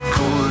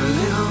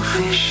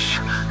fish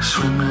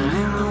swimming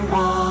in the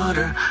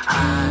water,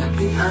 hide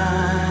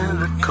behind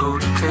the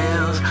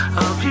coattails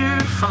of your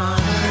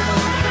father.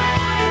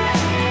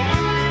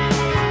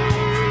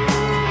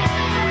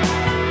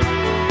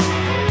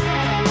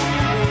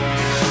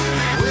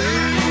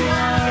 Where you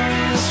are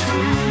is who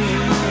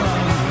you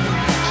are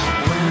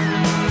when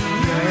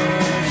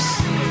you're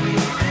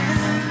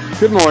sleeping.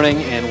 Good morning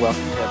and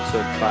welcome to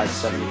episode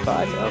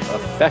 575 of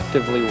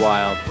Effectively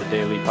Wild, the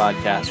daily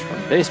podcast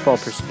from Baseball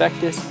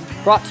Prospectus,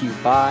 brought to you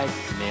by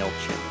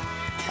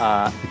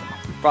MailChimp.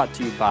 Brought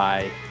to you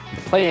by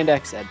the Play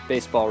Index at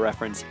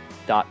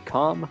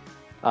baseballreference.com.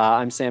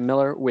 I'm Sam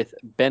Miller with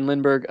Ben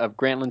Lindbergh of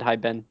Grantland. Hi,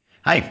 Ben.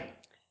 Hi.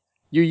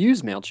 You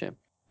use MailChimp?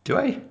 Do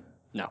I?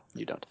 No,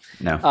 you don't.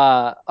 No.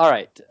 All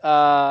right.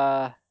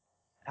 How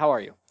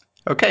are you?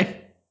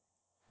 Okay.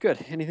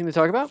 Good. Anything to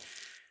talk about?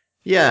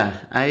 Yeah,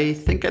 I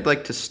think I'd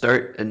like to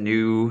start a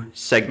new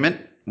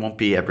segment. Won't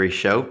be every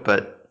show,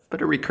 but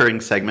a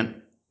recurring segment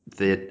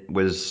that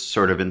was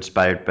sort of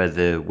inspired by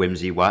the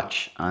Whimsy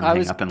Watch on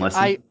Hang Up and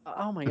Listen.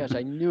 Oh my gosh,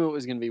 I knew it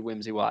was going to be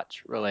Whimsy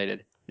Watch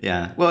related.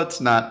 Yeah, well, it's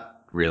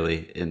not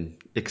really,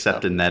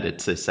 except in that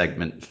it's a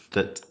segment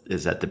that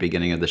is at the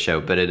beginning of the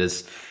show, but it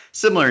is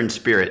similar in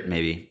spirit,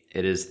 maybe.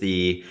 It is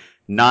the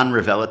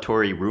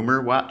non-revelatory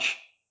rumor watch.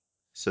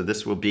 So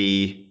this will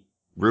be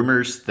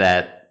rumors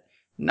that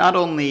not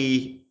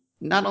only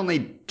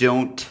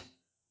don't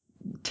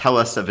tell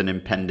us of an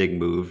impending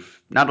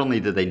move, not only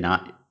do they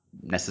not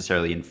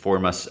necessarily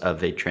inform us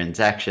of a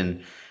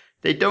transaction,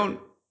 they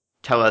don't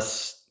tell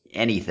us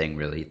anything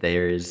really.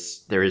 There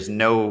is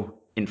no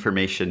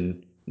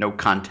information, no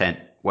content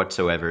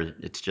whatsoever.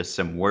 It's just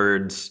some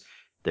words.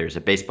 There's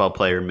a baseball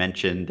player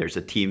mentioned, there's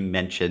a team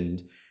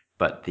mentioned,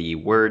 but the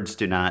words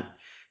do not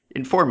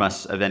inform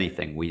us of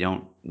anything. We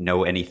don't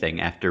know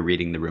anything after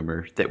reading the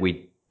rumor that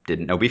we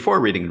didn't know before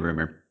reading the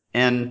rumor.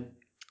 And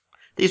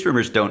these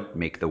rumors don't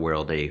make the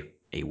world a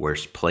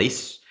worse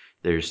place.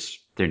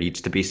 There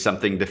needs to be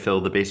something to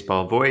fill the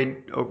baseball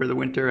void over the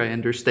winter, I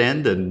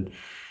understand, and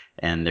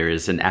there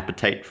is an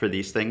appetite for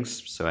these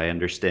things, so I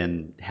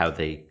understand how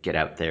they get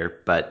out there.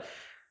 But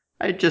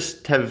I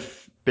just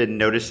have been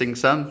noticing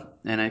some,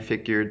 and I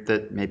figured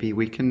that maybe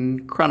we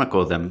can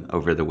chronicle them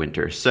over the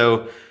winter.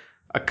 So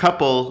a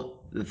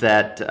couple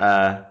that,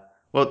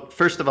 well,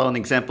 first of all, an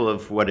example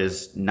of what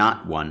is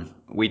not one.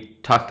 We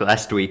talked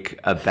last week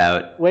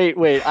about... Wait,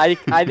 I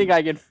think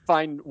I can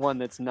find one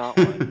that's not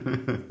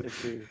one.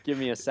 If you give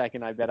me a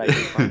second, I bet I can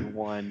find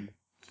one.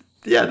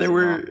 Yeah, that's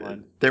not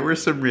one. there were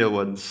some real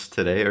ones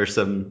today, or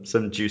some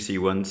juicy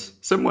ones.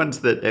 Some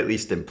ones that at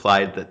least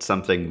implied that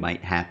something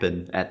might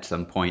happen at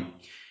some point.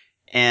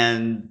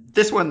 And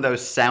this one, though,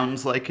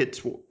 sounds like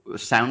it's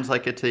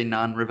a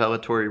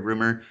non-revelatory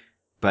rumor,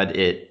 but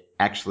it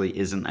actually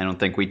isn't. I don't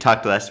think. We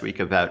talked last week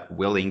about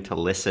willing to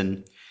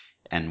listen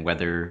and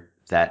whether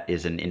that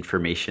is an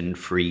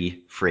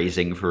information-free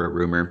phrasing for a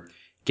rumor,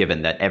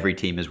 given that every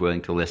team is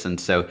willing to listen.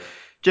 So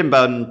Jim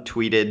Bowden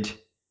tweeted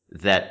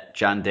that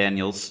John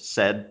Daniels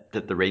said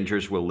that the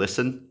Rangers will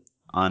listen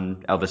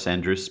on Elvis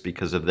Andrus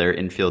because of their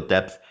infield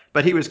depth,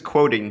 but he was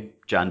quoting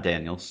John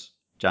Daniels.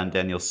 John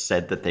Daniels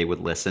said that they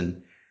would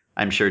listen.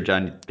 I'm sure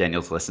John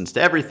Daniels listens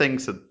to everything,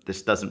 so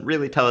this doesn't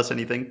really tell us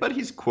anything, but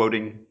he's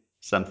quoting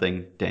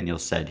something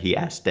Daniels said. He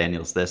asked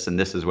Daniels this, and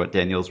this is what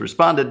Daniels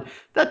responded.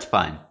 That's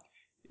fine.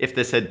 If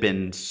this had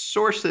been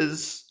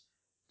sources,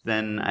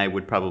 then I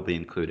would probably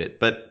include it.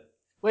 But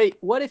wait,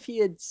 what if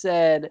in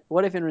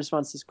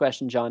response to this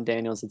question, John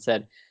Daniels had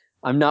said,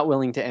 "I'm not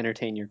willing to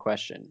entertain your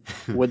question"?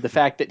 Would the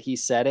fact that he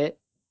said it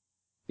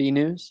be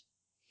news?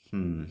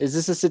 Is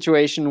this a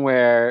situation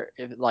where,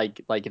 if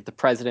the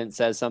president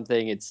says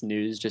something, it's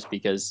news just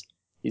because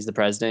he's the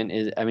president?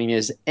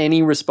 Is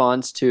any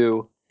response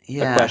to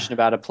a question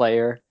about a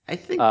player, I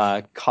think,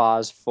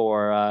 cause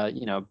for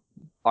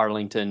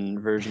Arlington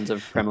versions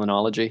of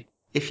Kremlinology?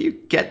 If you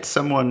get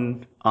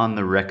someone on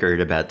the record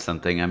about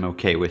something, I'm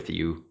okay with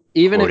you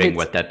Even quoting if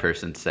what that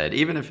person said,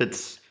 even if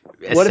it's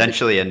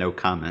essentially a no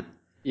comment.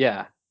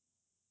 Yeah.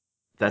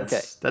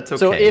 That's okay.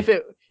 So if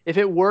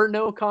it were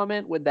no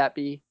comment, would that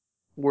be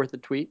worth a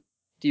tweet,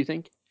 do you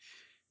think?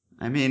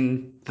 I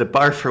mean, the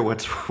bar for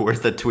what's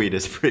worth a tweet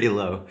is pretty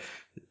low.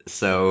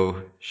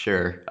 So,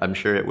 sure. I'm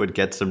sure it would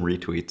get some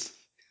retweets.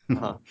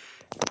 Uh-huh.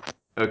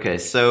 Okay,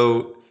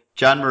 so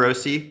John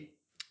Morosi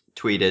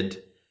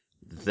tweeted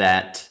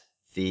that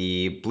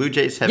the Blue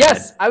Jays have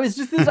Yes, had... I was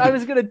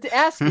going to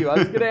ask you. I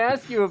was going to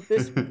ask you if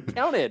this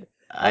counted.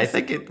 I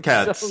think it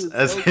counts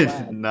as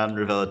a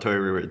non-revelatory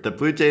rumor. The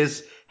Blue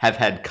Jays have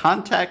had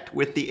contact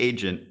with the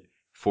agent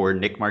for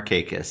Nick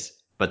Markakis,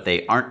 but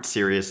they aren't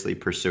seriously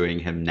pursuing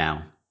him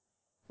now.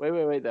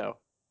 Wait, though.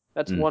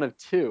 That's one of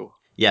two.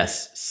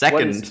 Yes.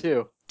 Second, what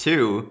is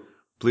two,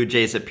 Blue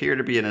Jays appear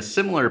to be in a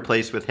similar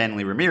place with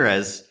Hanley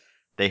Ramirez.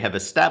 They have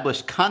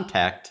established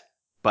contact,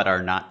 but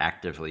are not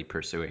actively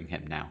pursuing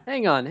him now.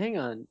 Hang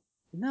on.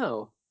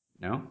 No.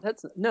 No?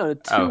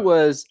 Two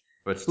was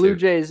What's Blue two?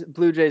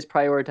 Jays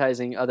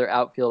prioritizing other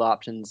outfield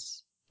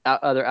options,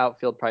 other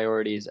outfield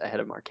priorities ahead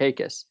of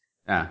Markakis.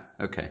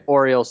 Okay.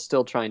 Orioles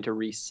still trying to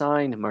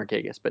re-sign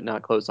Markakis, but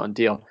not close on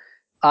deal.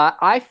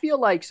 I feel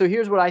like, so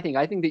here's what I think.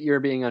 I think that you're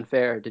being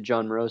unfair to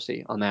John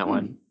Morosi on that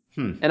one.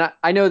 And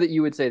I know that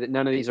you would say that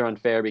none of these are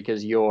unfair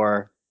because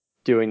you're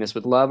doing this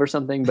with love or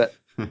something, but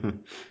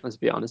let's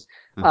be honest.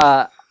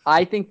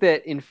 I think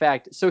that, in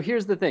fact, so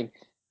here's the thing.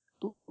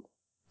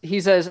 He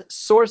says,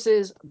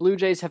 sources, Blue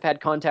Jays have had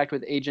contact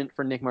with agent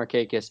for Nick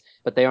Markakis,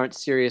 but they aren't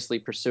seriously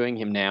pursuing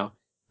him now.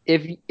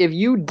 If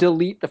you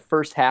delete the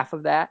first half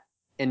of that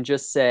and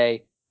just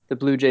say the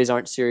Blue Jays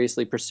aren't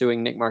seriously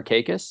pursuing Nick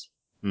Markakis,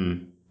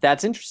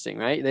 that's interesting,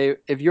 right?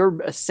 If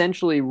you're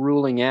essentially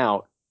ruling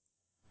out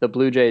the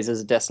Blue Jays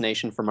as a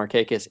destination for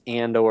Markakis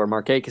and or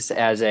Markakis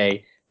as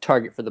a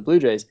target for the Blue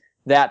Jays,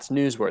 that's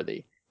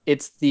newsworthy.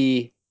 It's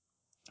the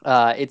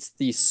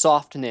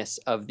softness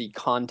of the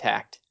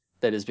contact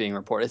that is being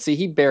reported. See,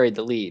 he buried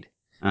the lead,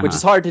 which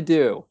is hard to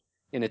do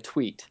in a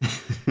tweet.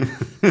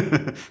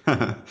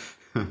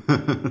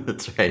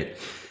 That's right.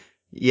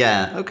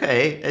 Yeah,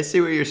 okay. I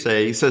see what you're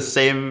saying.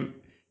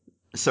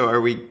 So are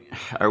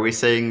we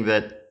saying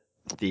that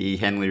the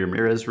Hanley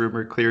Ramirez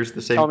rumor clears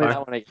the same Tell me bar?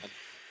 that one again.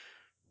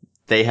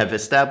 They have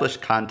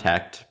established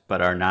contact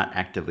but are not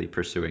actively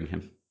pursuing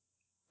him.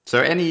 So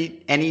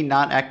any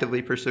not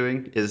actively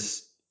pursuing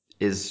is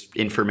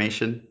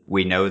information.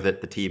 We know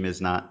that the team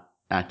is not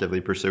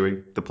actively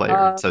pursuing the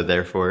player. So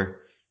therefore,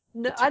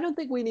 no, I don't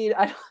think we need.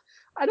 I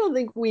don't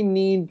think we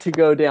need to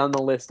go down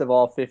the list of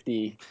all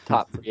 50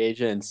 top free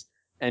agents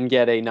and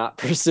get a not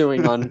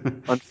pursuing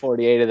on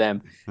 48 of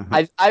them.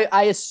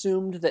 I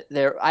assumed that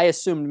there. I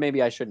assumed,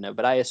 maybe I shouldn't have,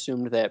 but I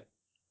assumed that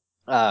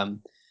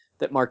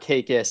that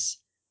Markakis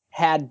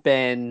had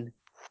been,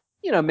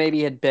 maybe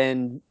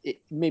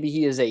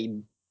he is a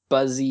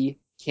buzzy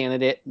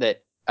candidate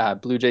that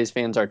Blue Jays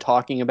fans are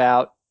talking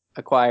about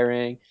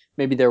acquiring.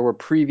 Maybe there were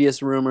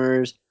previous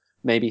rumors.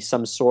 Maybe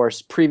some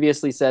source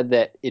previously said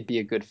that it'd be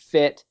a good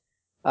fit.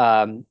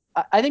 I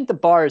think the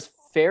bar is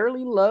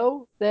fairly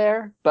low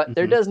there, but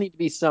there does need to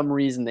be some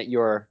reason that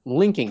you're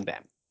linking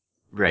them.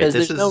 Right.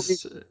 Because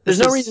there's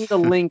no reason to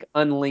link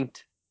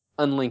unlinked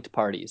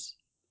parties.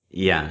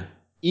 Yeah.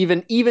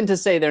 Even to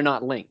say they're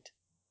not linked.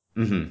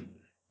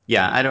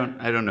 Yeah, I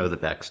don't know the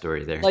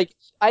backstory there. Like,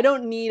 I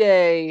don't need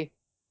a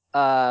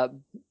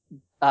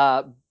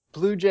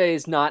Blue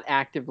Jays not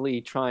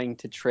actively trying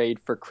to trade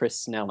for Chris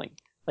Snelling.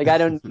 Like, I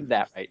don't need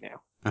that right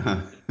now.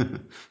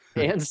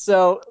 And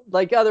so,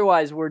 like,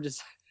 otherwise we're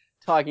just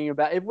talking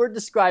about, if we're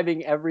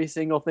describing every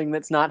single thing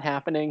that's not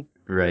happening,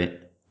 right,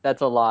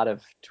 that's a lot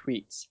of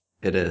tweets.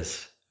 It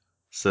is.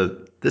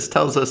 So this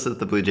tells us that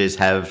the Blue Jays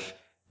have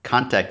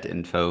contact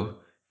info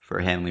for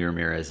Hanley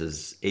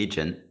Ramirez's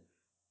agent,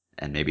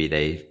 and maybe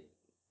they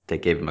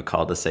gave him a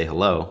call to say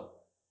hello,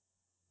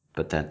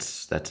 but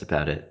that's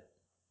about it.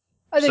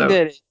 I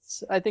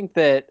think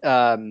that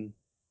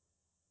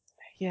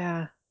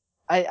yeah,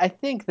 I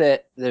think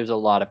that there's a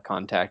lot of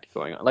contact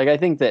going on. Like, I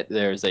think that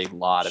there's a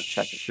lot of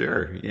checking.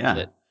 Sure,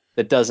 yeah.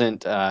 That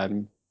doesn't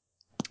that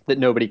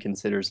nobody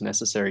considers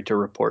necessary to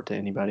report to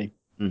anybody.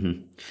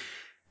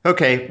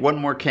 Okay, one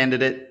more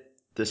candidate.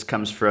 This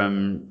comes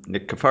from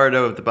Nick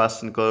Cafardo of the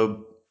Boston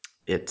Globe.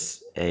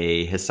 It's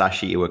a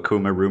Hisashi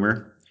Iwakuma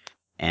rumor.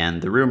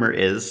 And the rumor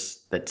is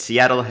that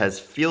Seattle has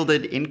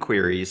fielded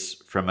inquiries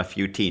from a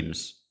few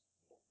teams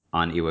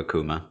on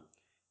Iwakuma.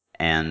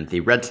 And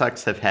the Red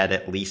Sox have had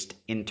at least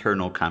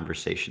internal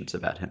conversations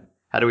about him.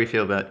 How do we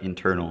feel about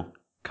internal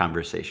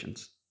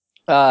conversations?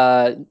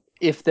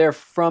 If they're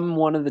from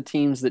one of the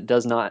teams that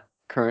does not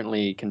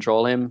currently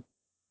control him,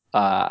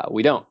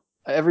 we don't.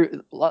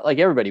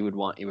 Everybody would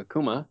want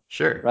Iwakuma.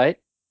 Sure. Right?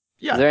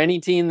 Yeah. Is there any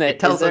team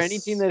that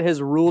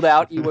has ruled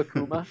out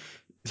Iwakuma?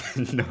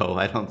 No,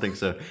 I don't think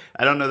so.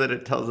 I don't know that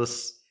it tells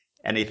us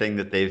anything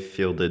that they've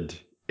fielded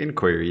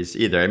inquiries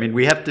either. I mean,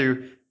 we have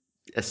to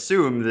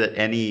assume that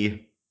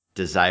any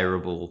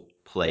desirable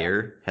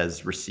player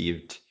has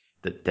received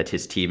that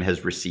his team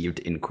has received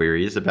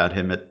inquiries about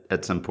him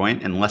at some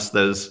point, unless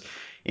those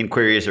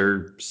inquiries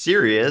are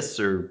serious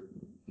or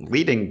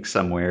leading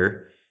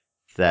somewhere.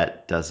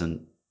 That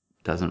doesn't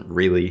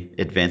really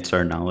advance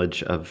our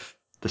knowledge of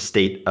the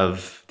state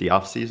of the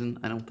off season,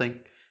 I don't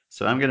think.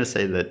 So I'm going to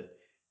say that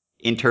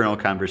internal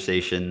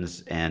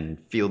conversations and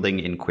fielding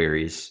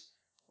inquiries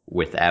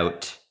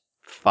without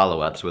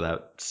follow-ups,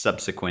 without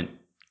subsequent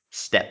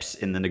steps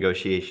in the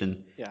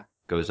negotiation,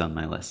 goes on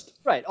my list.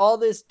 Right. All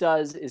this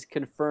does is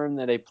confirm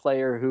that a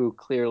player who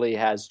clearly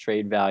has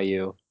trade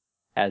value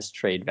has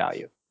trade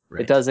value.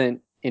 Right. It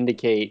doesn't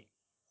indicate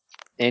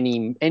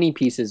any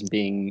pieces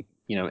being,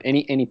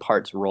 any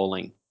parts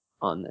rolling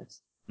on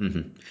this.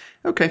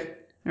 Okay.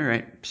 All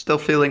right. Still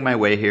feeling my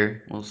way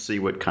here. We'll see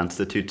what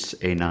constitutes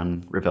a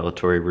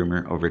non-revelatory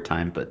rumor over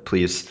time, but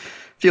please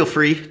feel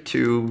free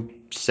to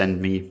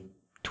send me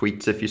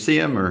tweets if you see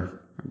them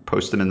or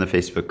post them in the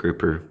Facebook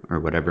group or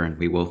whatever, and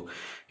we will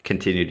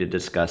continue to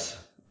discuss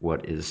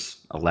what is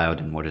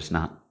allowed and what is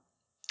not.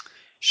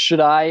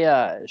 Should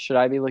I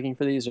be looking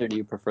for these, or do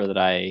you prefer that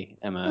I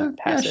am a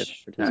passive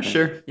participant?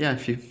 Sure. Yeah,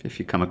 if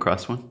you come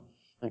across one.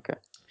 Okay.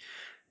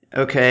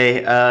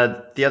 Okay,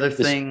 the other This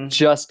thing.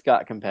 just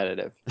got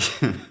competitive.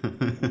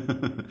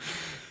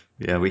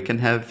 Yeah, we can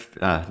have.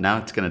 Now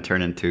it's going to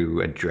turn into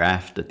a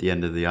draft at the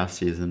end of the off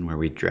season where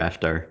we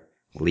draft our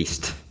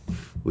least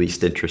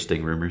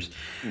interesting rumors.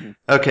 Mhm.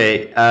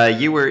 Okay,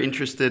 you were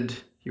interested.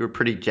 You were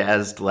pretty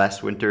jazzed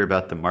last winter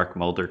about the Mark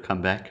Mulder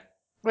comeback.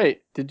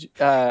 Wait,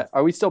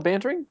 are we still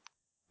bantering?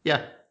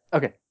 Yeah.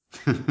 Okay.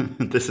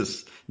 This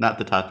is not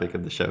the topic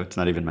of the show. It's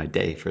not even my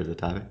day for the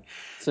topic.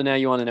 So now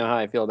you want to know how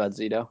I feel about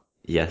Zito?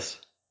 Yes.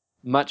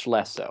 Much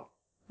less so.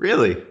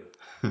 Really?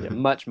 Yeah,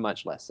 much,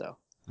 much less so.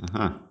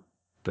 Uh-huh.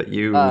 But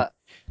you Uh,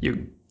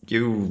 you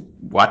you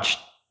watched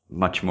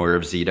much more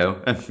of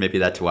Zito, and maybe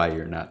that's why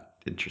you're not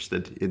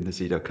interested in the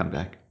Zito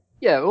comeback.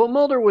 yeah, well,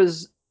 Mulder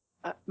was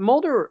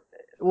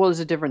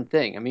a different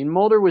thing. I mean,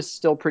 Mulder was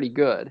still pretty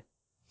good,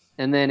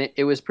 and then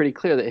it was pretty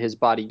clear that his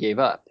body gave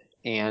up,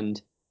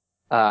 and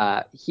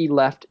he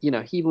left.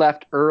 He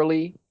left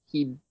early.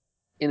 He,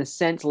 in a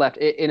sense, left.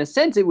 In a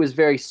sense, it was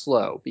very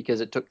slow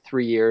because it took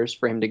 3 years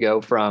for him to go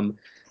from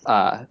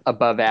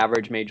above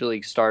average major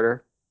league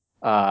starter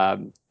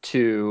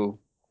to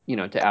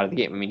to out of the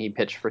game. I mean, he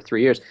pitched for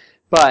 3 years,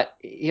 but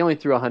he only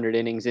threw 100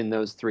 innings in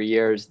those 3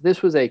 years.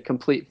 This was a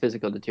complete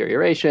physical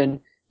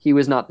deterioration. He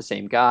was not the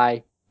same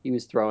guy. He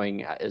was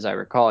throwing, as I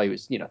recall, he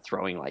was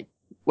throwing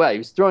he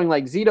was throwing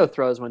like Zito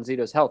throws when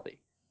Zito's healthy,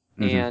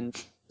 Hmm.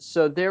 and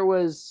so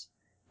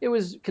it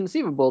was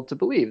conceivable to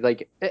believe,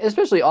 like,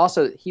 especially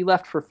also he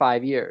left for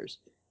 5 years,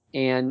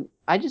 and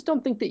I just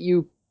don't think that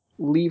you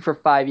leave for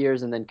 5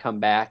 years and then come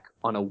back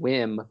on a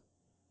whim,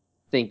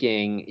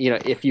 thinking,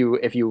 if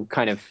you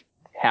kind of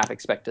half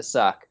expect to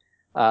suck.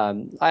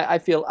 I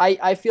feel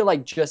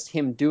like just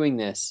him doing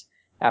this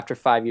after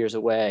 5 years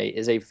away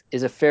is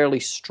a fairly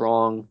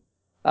strong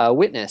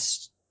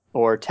witness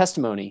or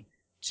testimony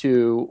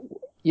to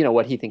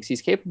what he thinks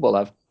he's capable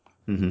of.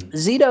 Hmm.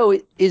 Zito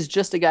is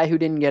just a guy who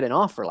didn't get an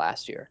offer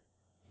last year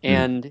Hmm.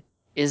 and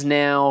is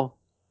now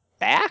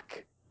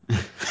back.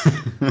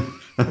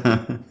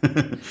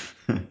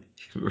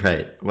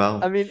 Right. I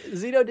Well, mean,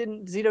 Zito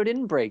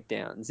didn't break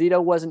down.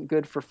 Zito wasn't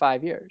good for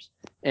 5 years,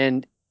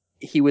 and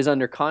he was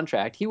under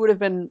contract. He would have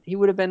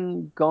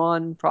been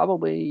gone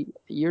probably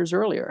years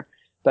earlier,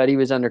 but he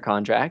was under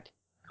contract.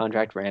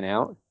 Contract ran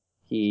out.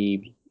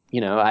 He,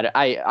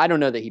 I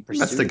don't know that he he must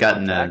pursued have a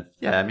gotten contract.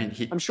 a. Yeah, I mean,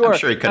 I'm I'm sure he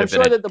could I'm have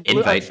been sure an that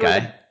invite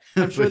guy,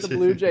 I'm sure the which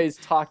Blue Jays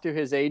talked to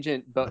his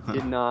agent but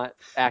did not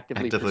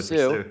actively actively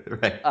pursue. pursue.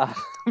 Right. Uh,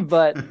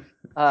 but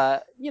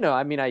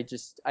I mean,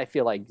 I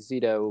feel like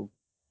Zito,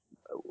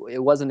 it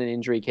wasn't an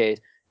injury case.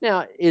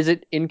 Now, is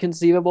it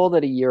inconceivable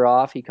that a year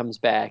off he comes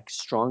back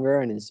stronger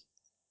and is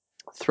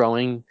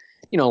throwing,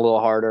 a little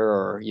harder,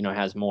 or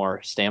has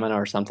more stamina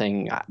or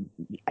something?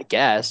 I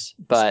guess,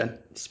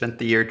 but Spent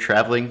the year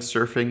traveling,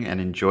 surfing,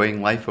 and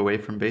enjoying life away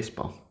from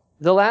baseball.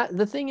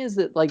 the thing is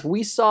that, like,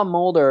 we saw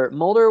Mulder.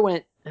 Mulder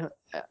went.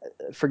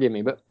 Forgive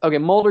me, but okay,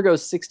 Mulder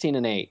goes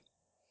 16-8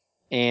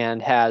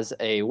 and has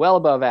a well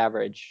above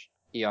average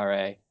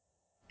ERA.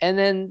 And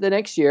then the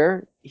next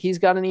year, he's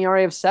got an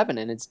ERA of 7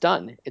 and it's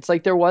done. It's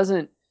like there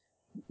wasn't,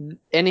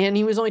 and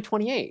he was only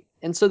 28.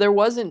 And so there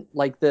wasn't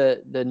like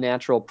the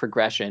natural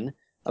progression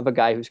of a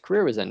guy whose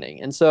career was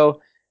ending. And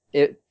so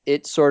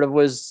it sort of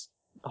was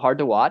hard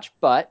to watch,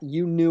 but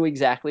you knew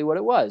exactly what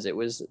it was. It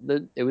was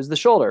the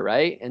shoulder,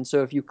 right? And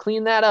so if you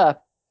clean that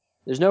up,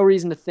 there's no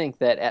reason to think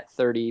that at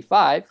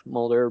 35,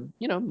 Mulder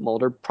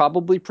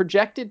probably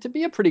projected to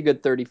be a pretty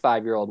good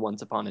 35-year-old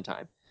once upon a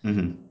time.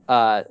 Hmm.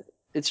 Uh,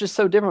 it's just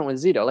so different with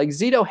Zito. Like,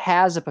 Zito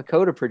has a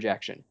Pacoda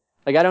projection.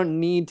 Like, I don't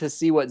need to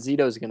see what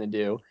Zito's going to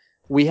do.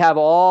 We have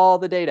all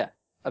the data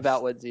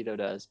about what Zito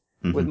does.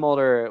 With Hmm.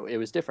 Mulder, it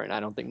was different.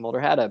 I don't think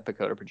Mulder had a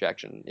Pacoda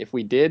projection. If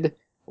we did,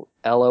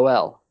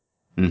 LOL.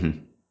 Hmm.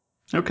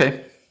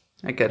 Okay,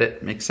 I get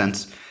it. Makes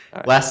sense. All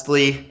right.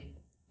 Lastly,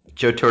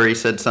 Joe Torre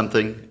said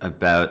something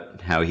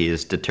about how he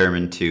is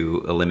determined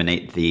to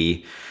eliminate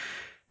the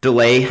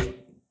delay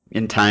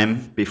in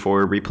time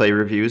before replay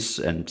reviews,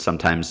 and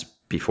sometimes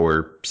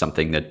before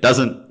something that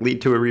doesn't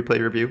lead to a replay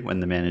review, when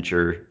the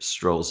manager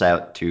strolls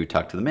out to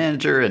talk to the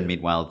manager, and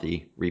meanwhile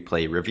the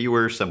replay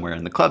reviewer somewhere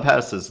in the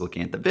clubhouse is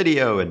looking at the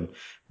video and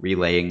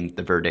relaying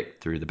the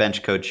verdict through the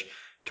bench coach.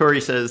 Torre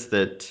says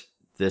that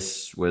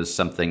this was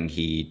something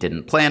he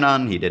didn't plan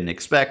on, he didn't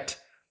expect,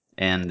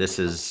 and this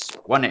is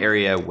one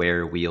area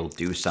where we'll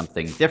do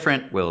something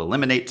different. We'll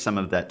eliminate some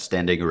of that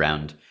standing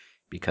around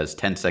because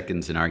 10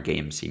 seconds in our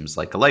game seems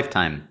like a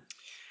lifetime.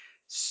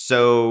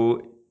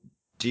 So,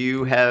 do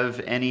you have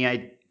any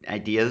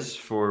ideas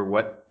for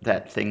what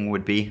that thing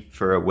would be,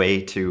 for a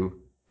way to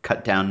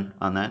cut down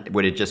on that?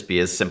 Would it just be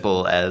as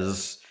simple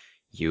as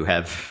you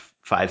have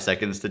 5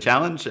 seconds to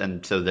challenge,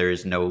 and so there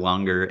is no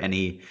longer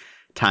any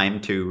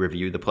time to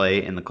review the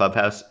play in the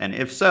clubhouse? And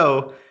if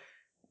so,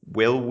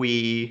 will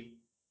we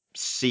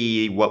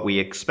see what we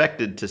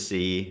expected to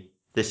see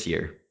this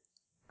year,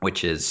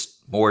 which is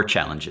more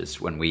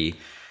challenges? When we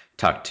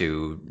talked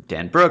to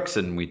Dan Brooks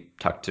and we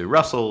talked to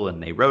Russell,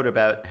 and they wrote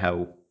about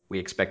how we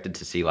expected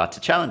to see lots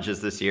of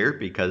challenges this year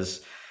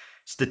because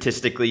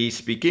statistically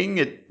speaking,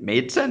 it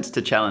made sense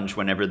to challenge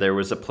whenever there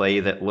was a play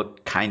that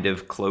looked kind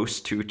of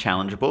close to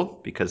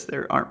challengeable, because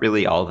there aren't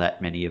really all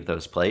that many of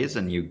those plays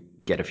and you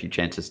get a few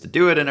chances to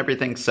do it and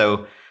everything.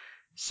 So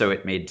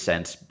it made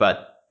sense.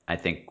 But I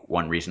think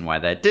one reason why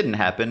that didn't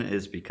happen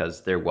is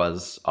because there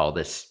was all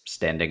this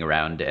standing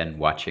around and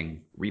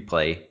watching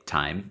replay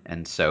time.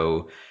 And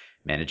so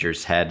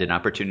managers had an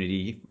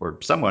opportunity, or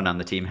someone on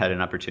the team had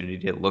an opportunity,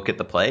 to look at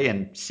the play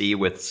and see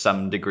with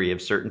some degree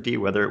of certainty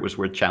whether it was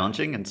worth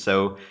challenging. And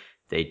so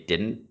they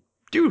didn't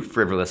do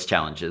frivolous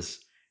challenges.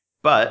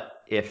 But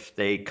if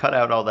they cut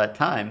out all that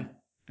time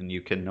and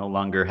you can no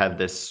longer have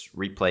this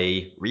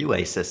replay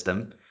relay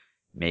system,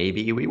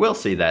 maybe we will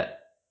see that.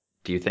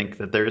 Do you think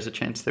that there is a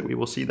chance that we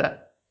will see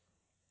that?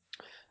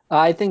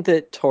 I think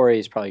that Torrey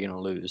is probably going to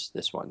lose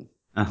this one.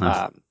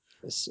 Uh-huh.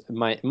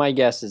 My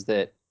guess is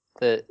that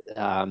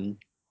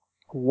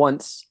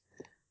once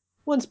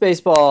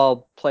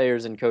baseball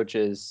players and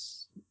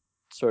coaches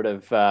sort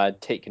of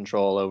take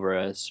control over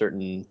a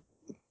certain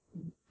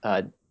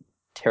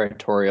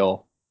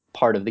territorial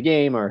part of the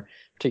game, or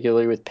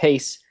particularly with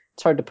pace,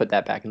 it's hard to put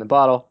that back in the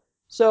bottle.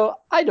 So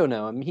I don't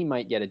know. I mean, he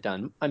might get it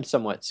done. I'm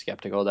somewhat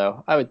skeptical,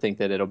 though. I would think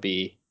that it'll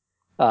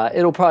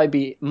probably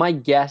be, my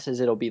guess is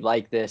it'll be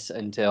like this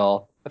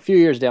until a few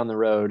years down the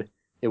road.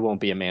 It won't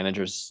be a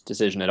manager's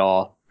decision at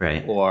all.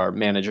 Right. Or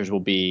managers will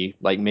be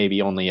like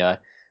maybe only a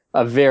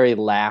very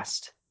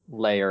last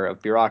layer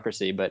of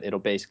bureaucracy, but it'll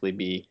basically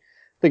be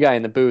the guy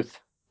in the booth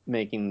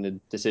making the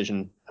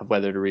decision of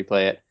whether to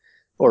replay it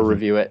or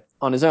review it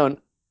on his own.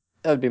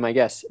 That would be my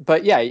guess.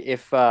 But yeah,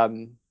 if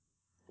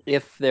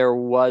there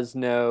was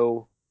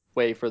no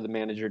way for the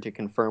manager to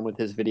confirm with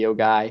his video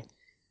guy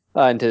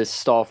and to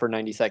stall for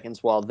 90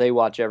 seconds while they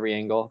watch every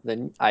angle,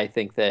 then I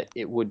think that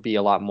it would be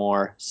a lot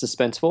more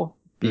suspenseful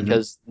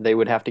because they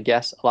would have to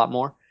guess a lot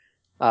more.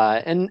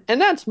 And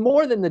that's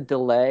more than the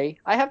delay.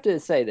 I have to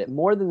say that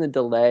more than the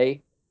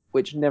delay,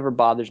 which never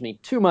bothers me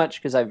too much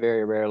because I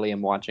very rarely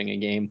am watching a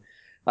game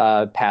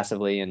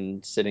passively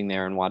and sitting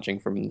there and watching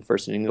from the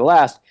first inning to the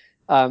last.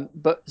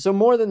 But so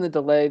more than the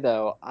delay,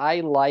 though,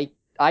 I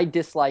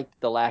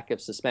disliked the lack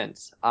of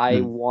suspense.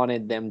 I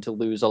wanted them to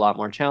lose a lot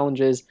more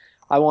challenges.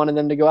 I wanted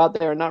them to go out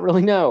there and not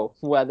really know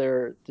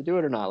whether to do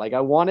it or not. Like,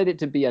 I wanted it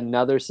to be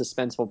another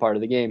suspenseful part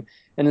of the game.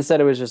 And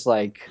instead it was just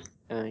like,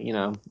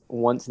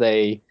 once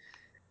they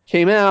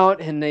came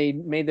out and they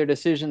made their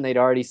decision, they'd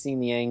already seen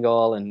the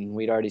angle and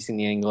we'd already seen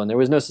the angle and there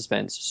was no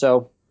suspense.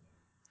 So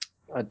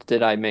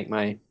did I make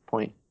my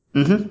point?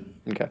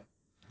 Mm-hmm. Okay.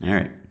 All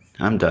right.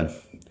 I'm done.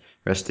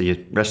 Rest of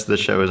the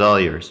show is all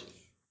yours.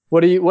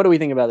 What do we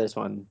think about this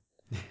one?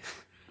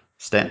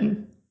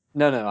 Stanton?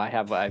 No, I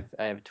have a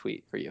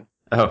tweet for you.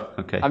 Oh,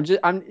 okay.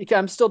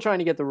 I'm still trying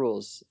to get the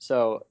rules,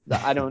 so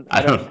I don't.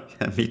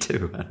 Me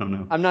too. I don't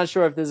know. I'm not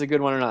sure if this is a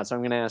good one or not, so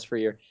I'm going to ask for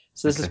your.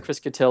 So this is Chris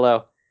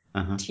Cotillo.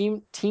 Uh-huh.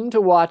 Team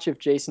to watch if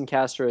Jason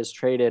Castro is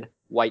traded.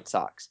 White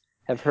Sox.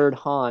 Have heard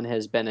Hahn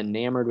has been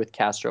enamored with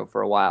Castro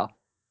for a while.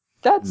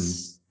 That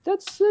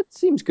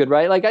seems good,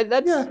 right? Like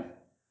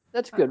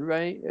that's good,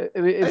 right?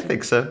 I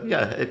think so.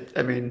 Yeah.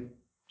 I mean,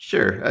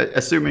 sure.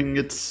 Assuming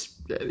it's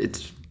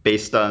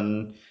based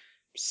on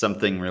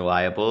something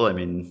reliable. I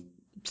mean,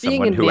 being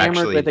someone who enamored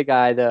actually with a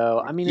guy, though.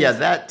 I mean,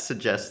 that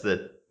suggests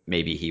that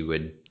maybe he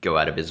would go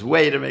out of his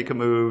way to make a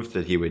move,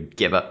 that he would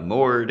give up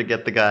more to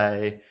get the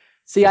guy.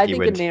 See, that I he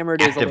think would enamored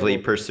actively is a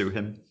little. pursue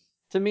him.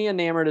 To me,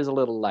 enamored is a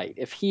little light.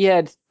 If he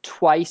had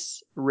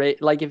twice,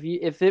 like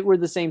if it were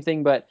the same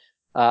thing, but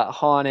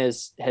Hahn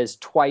has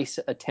twice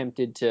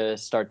attempted to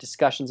start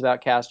discussions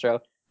about Castro,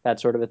 that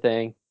sort of a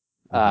thing,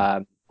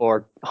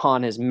 or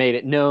Hahn has made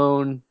it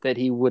known that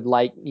he would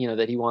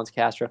that he wants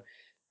Castro.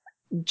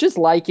 Just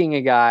liking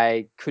a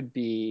guy could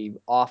be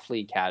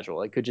awfully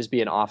casual. It could just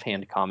be an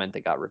offhand comment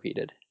that got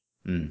repeated.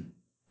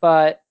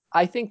 But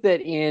I think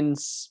that in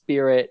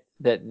spirit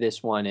that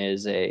this one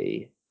is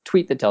a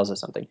tweet that tells us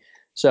something.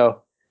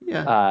 So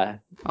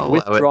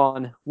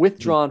withdrawn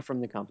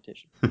from the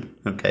competition.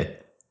 Okay.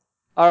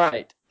 All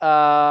right.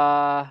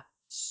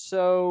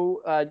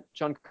 So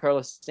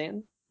Giancarlo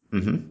Stanton.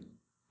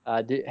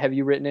 Have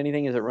you written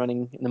anything? Is it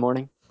running in the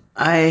morning?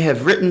 I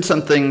have written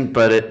something,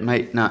 but it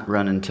might not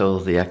run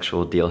until the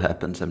actual deal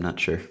happens. I'm not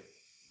sure.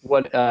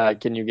 What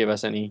can you give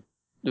us any?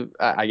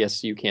 I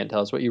guess you can't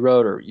tell us what you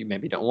wrote, or you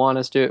maybe don't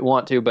want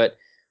to. But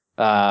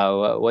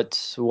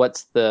what's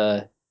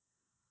the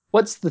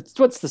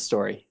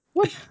story?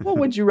 What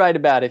would you write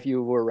about if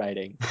you were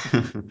writing?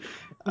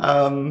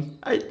 I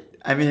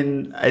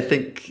mean, I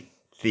think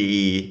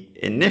the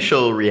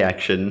initial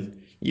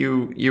reaction,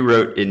 you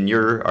wrote in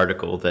your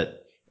article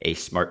that a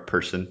smart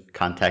person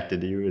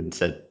contacted you and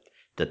said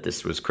that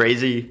this was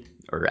crazy,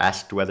 or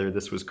asked whether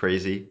this was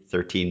crazy.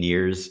 13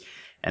 years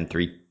and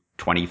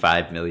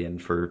 $325 million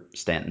for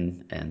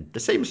Stanton, and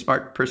the same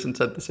smart person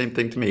said the same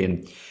thing to me.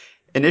 And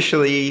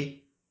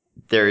initially,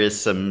 there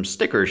is some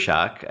sticker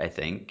shock, I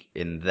think,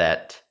 in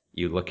that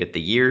you look at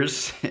the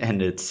years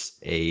and it's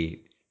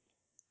a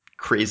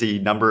crazy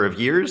number of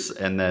years,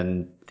 and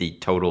then the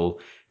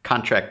total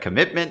contract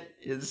commitment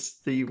is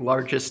the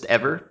largest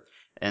ever.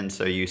 And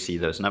so you see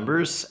those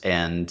numbers,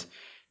 and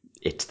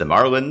it's the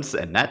Marlins,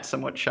 and that's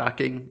somewhat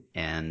shocking.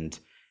 And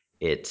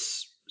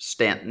it's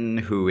Stanton,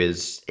 who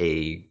is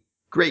a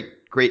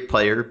great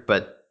player,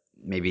 but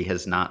maybe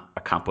has not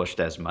accomplished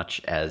as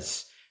much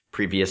as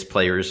previous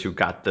players who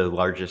got the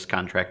largest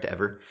contract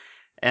ever.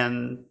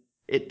 And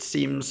it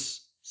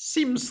seems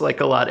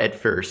like a lot at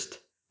first,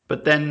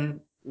 but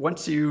then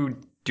once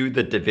you do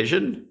the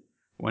division,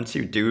 once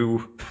you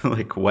do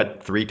like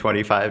what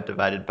 325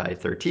 divided by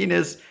 13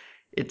 is,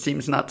 it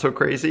seems not so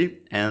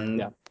crazy.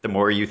 And the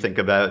more you think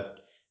about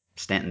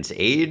Stanton's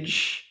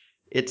age,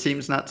 it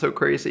seems not so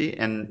crazy.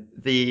 And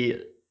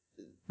the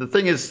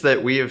thing is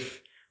that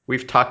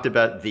we've talked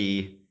about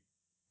the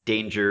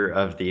danger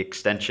of the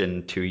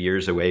extension 2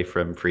 years away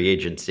from free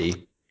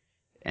agency.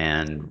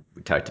 And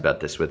we talked about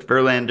this with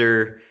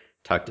Verlander,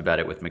 talked about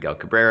it with Miguel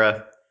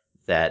Cabrera,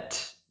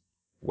 that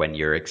when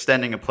you're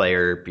extending a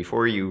player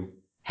before you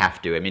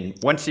have to, I mean,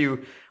 once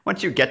you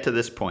get to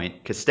this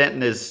point, because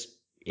Stanton is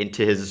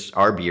into his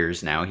arb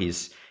years now,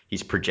 he's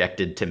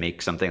projected to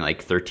make something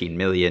like $13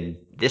 million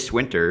this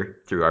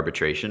winter through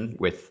arbitration,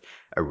 with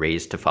a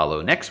raise to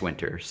follow next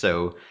winter.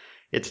 So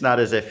it's not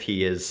as if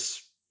he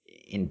is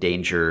in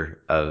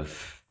danger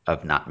of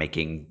not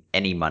making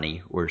any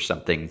money or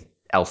something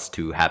else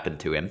to happen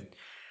to him.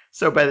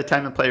 So by the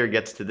time a player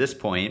gets to this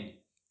point,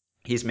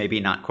 he's maybe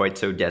not quite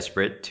so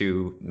desperate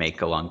to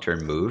make a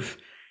long-term move.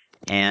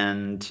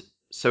 And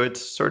so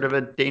it's sort of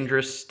a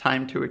dangerous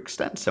time to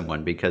extend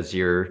someone, because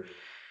you're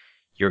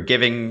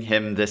giving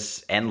him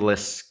this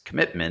endless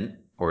commitment,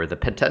 or the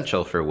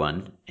potential for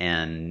one,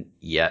 and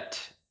yet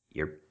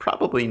you're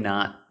probably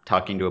not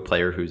talking to a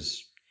player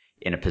who's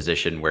in a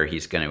position where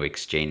he's going to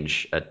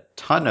exchange a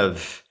ton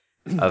of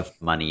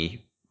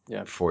money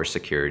for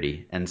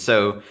security. And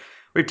so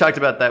we've talked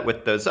about that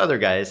with those other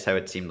guys, how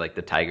it seemed like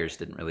the Tigers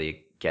didn't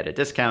really get a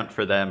discount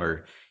for them,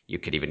 or you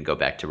could even go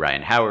back to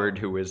Ryan Howard,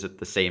 who was at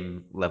the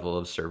same level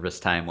of service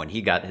time when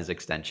he got his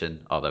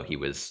extension, although he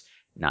was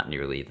not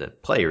nearly the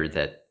player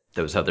that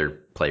those other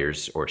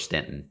players or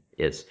Stanton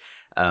is.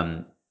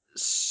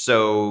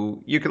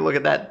 So you could look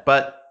at that,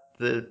 but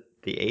the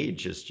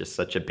age is just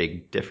such a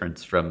big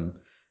difference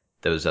from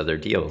those other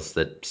deals,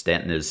 that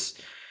Stanton is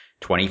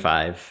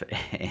 25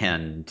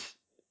 and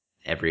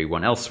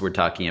everyone else we're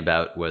talking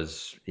about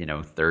was,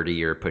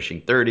 30 or pushing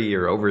 30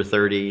 or over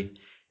 30.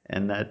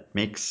 And that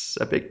makes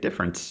a big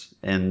difference.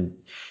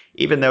 And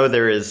even though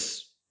there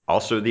is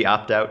also the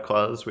opt-out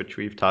clause, which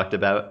we've talked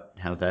about,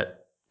 how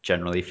that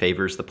generally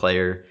favors the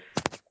player,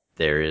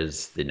 there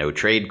is the no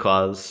trade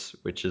clause,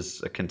 which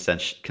is a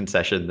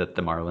concession that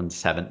the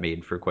Marlins haven't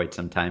made for quite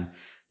some time.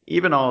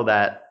 Even all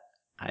that,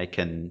 I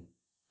can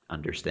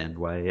understand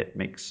why it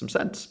makes some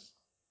sense.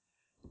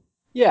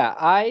 Yeah,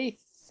 I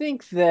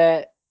think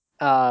that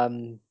I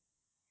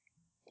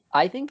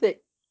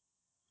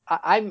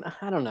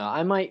don't know.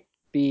 I might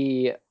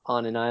be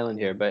on an island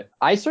here, but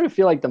I sort of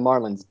feel like the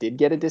Marlins did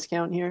get a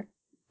discount here.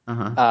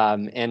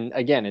 And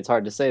again, it's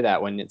hard to say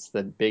that when it's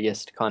the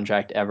biggest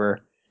contract ever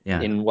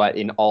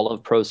in all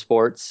of pro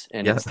sports,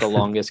 and it's the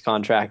longest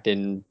contract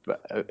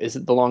is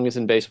it the longest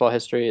in baseball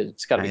history?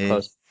 It's got to be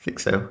close. I think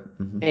so.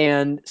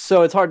 And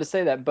so it's hard to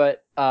say that,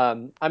 but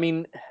I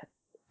mean,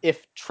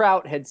 if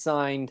Trout had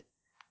signed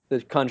the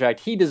contract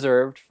he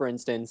deserved, for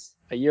instance,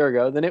 a year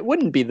ago, then it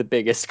wouldn't be the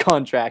biggest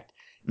contract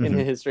in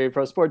the history of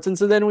pro sports, and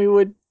so then we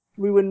wouldn't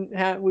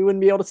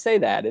be able to say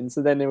that, and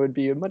so then it would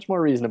be much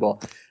more reasonable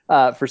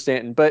for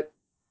Stanton. But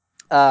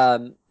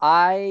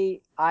I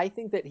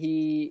think that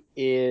he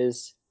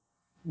is,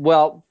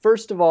 well,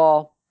 first of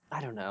all,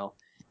 I don't know.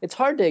 It's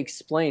hard to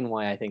explain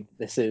why I think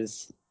this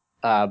is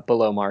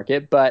below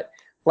market, but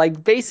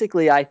like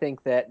basically, I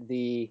think that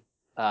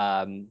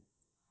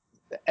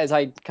as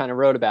I kind of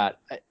wrote about,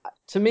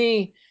 to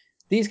me,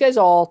 these guys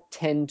all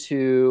tend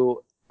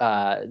to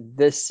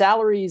the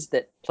salaries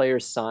that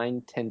players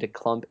sign tend to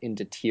clump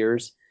into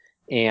tiers.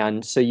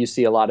 And so you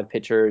see a lot of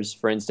pitchers,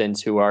 for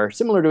instance, who are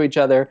similar to each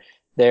other.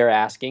 They're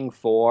asking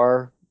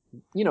for,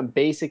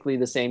 basically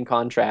the same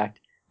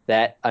contract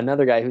that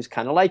another guy who's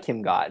kind of like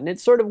him got. And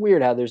it's sort of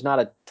weird how there's not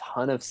a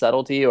ton of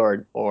subtlety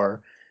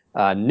or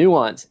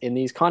nuance in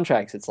these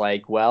contracts. It's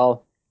like,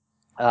 well,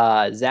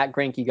 Zach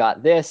Greinke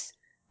got this.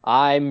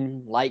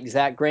 I'm like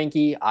Zach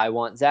Greinke. I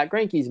want Zach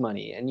Greinke's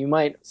money. And you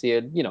might see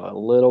a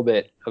little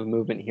bit of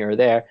movement here or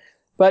there.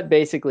 But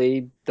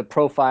basically, the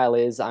profile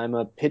is I'm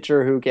a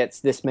pitcher who gets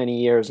this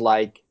many years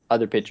like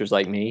other pitchers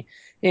like me,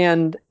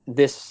 and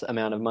this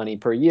amount of money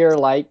per year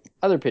like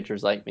other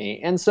pitchers like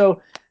me. And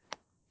so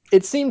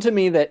it seemed to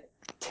me that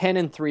 10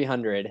 and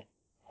 300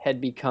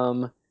 had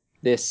become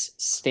this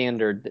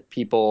standard that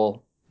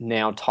people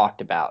now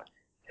talked about.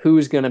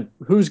 Who's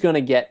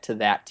gonna get to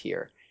that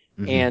tier?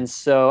 And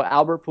so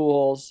Albert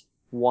Pujols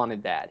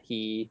wanted that.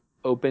 He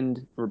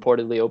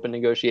reportedly opened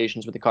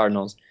negotiations with the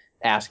Cardinals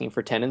asking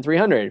for 10 and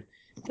 300.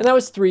 And that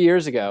was 3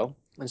 years ago.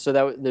 And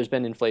so there's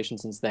been inflation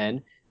since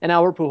then. And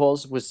Albert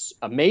Pujols was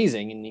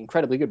amazing and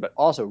incredibly good, but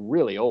also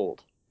really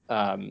old,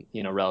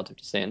 relative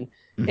to Stanton.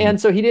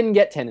 And so he didn't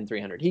get 10 and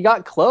 300. He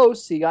got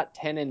close. He got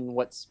 10 and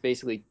what's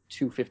basically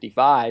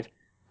 255.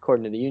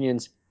 according to the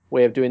union's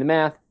way of doing the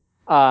math.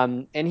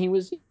 And he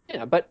was,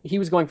 but he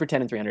was going for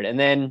 10 and 300. And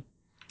then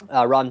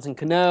Robinson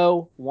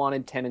Cano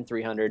wanted 10 and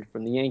 300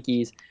 from the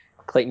Yankees.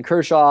 Clayton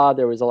Kershaw,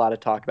 there was a lot of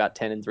talk about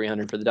 10 and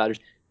 300 for the Dodgers.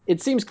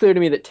 It seems clear to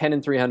me that 10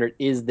 and 300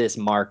 is this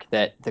mark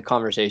that the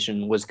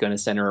conversation was going to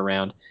center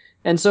around.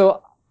 And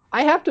so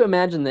I have to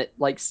imagine that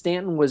like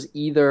Stanton was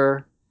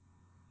either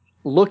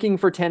looking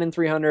for 10 and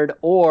 300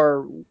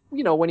 or,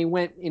 when he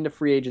went into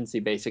free agency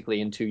basically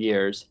in 2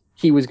 years,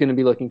 he was going to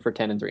be looking for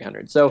 10 and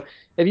 300. So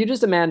if you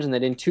just imagine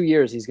that in 2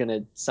 years he's going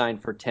to sign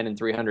for 10 and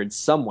 300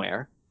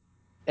 somewhere,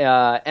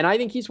 and I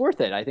think he's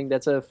worth it. I think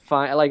that's a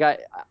fine, like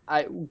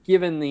I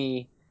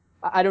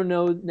don't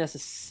know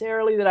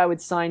necessarily that I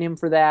would sign him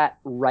for that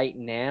right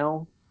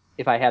now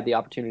if I had the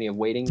opportunity of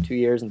waiting 2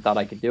 years and thought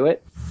I could do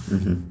it.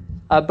 Mm-hmm.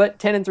 But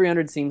 10 and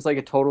 300 seems like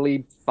a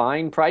totally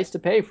fine price to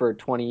pay for a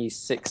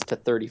 26 to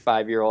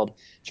 35-year-old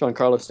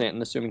Giancarlo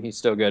Stanton, assuming he's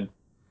still good.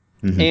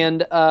 Mm-hmm.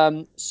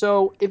 And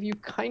so if you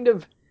kind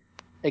of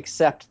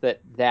accept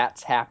that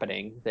that's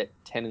happening, that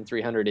 10 and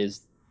 300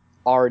 is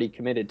already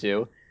committed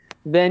to,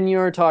 then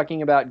you're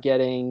talking about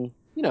getting,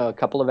 a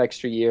couple of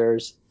extra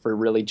years for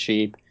really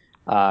cheap.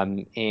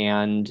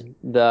 And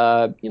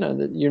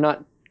you're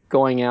not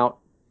going out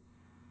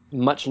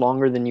much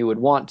longer than you would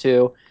want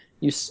to.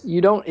 You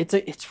don't.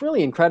 It's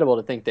really incredible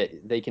to think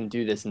that they can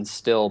do this and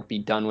still be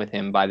done with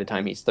him by the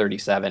time he's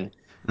 37.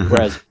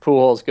 Whereas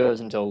Pujols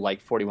goes until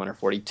like 41 or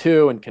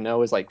 42, and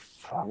Cano is like,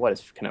 what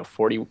is Cano,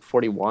 40,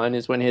 41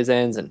 is when his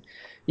ends. And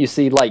you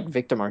see like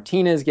Victor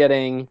Martinez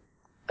getting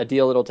a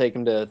deal that'll take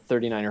him to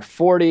 39 or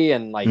 40,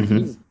 and like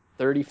he's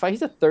 35.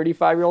 He's a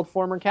 35-year-old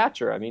former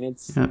catcher. I mean,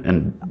 it's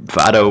and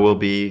Votto will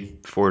be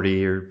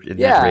 40 or in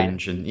that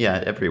range, and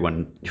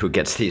everyone who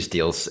gets these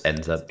deals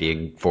ends up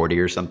being 40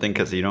 or something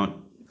because you don't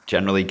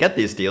generally get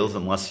these deals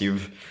unless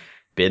you've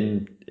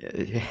been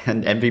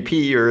an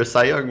MVP or a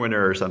Cy Young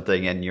winner or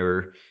something, and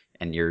you're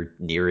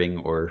nearing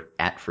or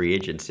at free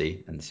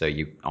agency, and so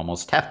you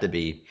almost have to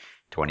be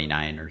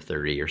 29 or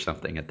 30 or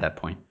something at that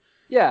point.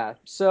 Yeah.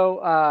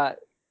 So I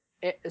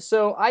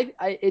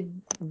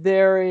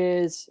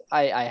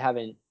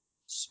haven't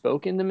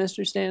spoken to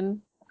Mr.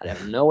 Stanton. I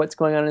don't know what's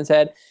going on in his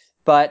head,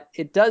 but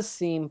it does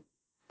seem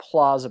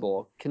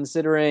plausible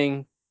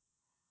considering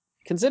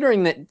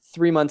that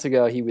 3 months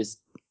ago he was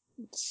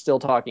still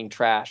talking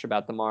trash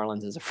about the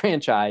Marlins as a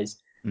franchise,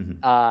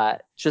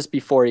 just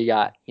before he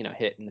got,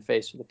 hit in the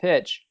face with a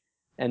pitch.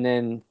 And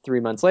then 3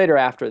 months later,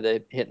 after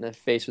the hit in the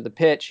face with a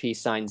pitch, he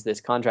signs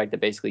this contract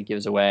that basically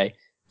gives away,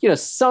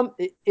 some,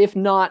 if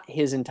not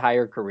his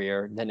entire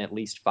career, then at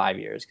least 5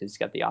 years, because he's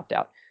got the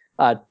opt-out,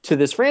 to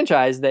this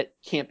franchise that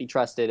can't be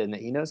trusted and that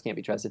he knows can't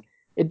be trusted.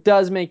 It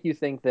does make you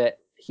think that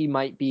he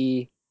might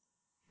be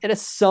in a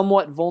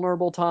somewhat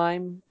vulnerable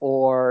time,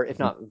 or if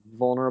not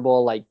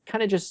vulnerable, like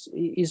kind of just,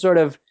 he sort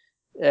of,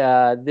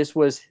 this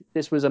was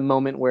a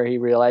moment where he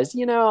realized,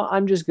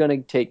 I'm just going to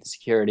take the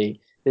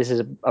security. This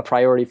is a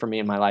priority for me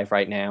in my life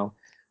right now.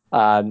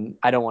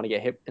 I don't want to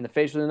get hit in the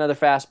face with another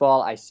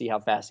fastball. I see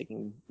how fast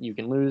you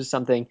can lose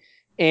something.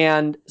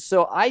 And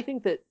so I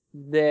think that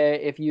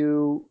if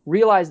you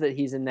realize that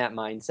he's in that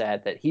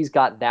mindset, that he's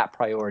got that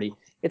priority,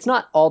 it's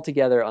not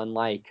altogether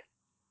unlike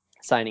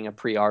signing a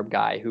pre-arb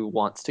guy who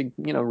wants to,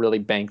 really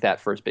bank that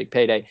first big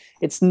payday.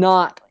 It's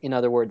not, in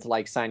other words,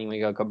 like signing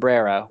Miguel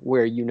Cabrera,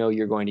 where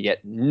you're going to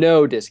get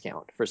no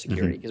discount for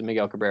security, because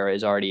Miguel Cabrera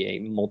is already a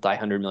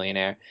multi-hundred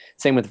millionaire.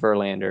 Same with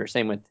Verlander.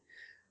 Same with,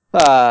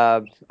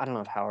 I don't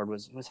know if Howard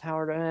was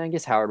Howard. I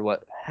guess Howard.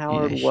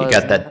 He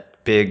got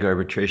that big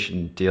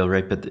arbitration deal,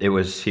 right? But he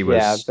was 4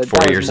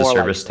 years of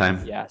service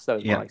time. Yeah, so that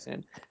was more like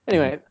Sin.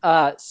 Anyway,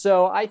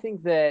 so I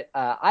think that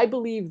I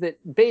believe that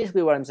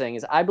basically what I'm saying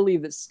is I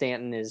believe that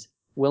Stanton is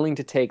willing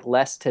to take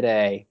less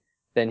today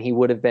than he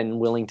would have been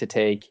willing to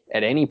take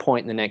at any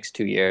point in the next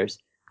 2 years.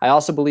 I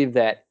also believe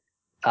that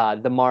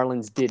the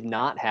Marlins did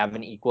not have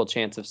an equal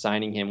chance of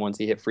signing him once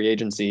he hit free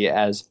agency,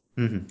 as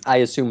I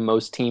assume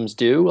most teams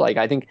do. Like,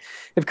 I think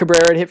if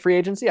Cabrera had hit free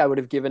agency, I would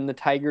have given the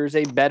Tigers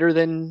a better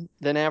than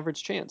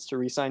average chance to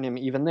re-sign him.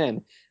 Even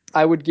then,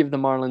 I would give the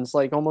Marlins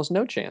like almost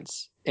no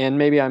chance. And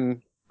maybe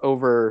I'm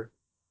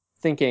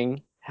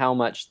overthinking how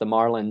much the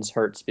Marlins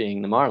hurts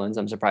being the Marlins.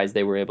 I'm surprised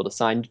they were able to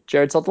sign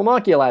Jared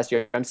Saltalamacchia last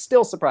year. I'm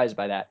still surprised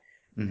by that.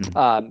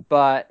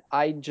 But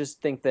I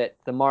just think that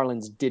the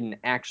Marlins didn't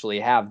actually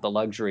have the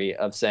luxury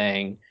of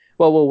saying,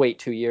 well, we'll wait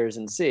 2 years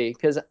and see,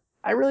 because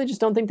I really just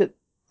don't think that,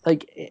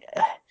 like,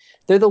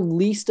 they're the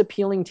least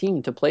appealing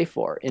team to play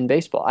for in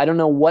baseball. I don't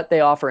know what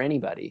they offer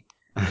anybody.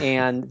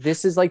 And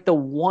this is like the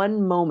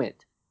one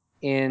moment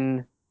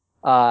in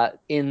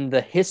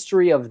the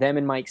history of them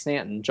and Mike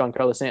Stanton,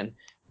 Giancarlo Stanton,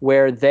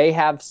 where they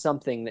have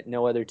something that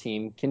no other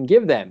team can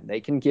give them.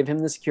 They can give him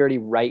the security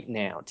right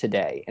now,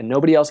 today, and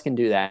nobody else can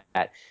do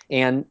that.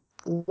 And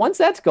once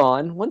that's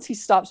gone, once he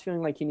stops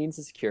feeling like he needs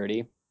the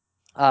security,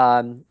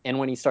 and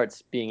when he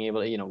starts being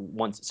able to,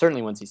 once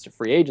he's to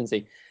free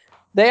agency,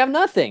 they have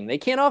nothing. They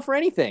can't offer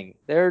anything.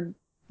 They're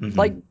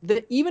like,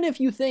 even if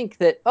you think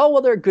that, oh,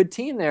 well, they're a good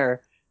team,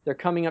 they're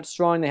coming up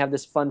strong, they have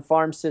this fun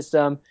farm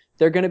system,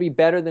 they're going to be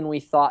better than we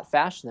thought,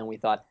 faster than we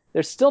thought.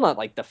 They're still not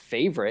like the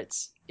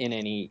favorites in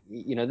any,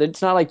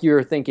 it's not like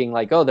you're thinking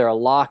like, oh, they're a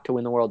lock to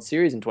win the World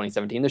Series in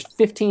 2017. There's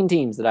 15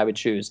 teams that I would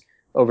choose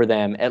over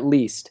them at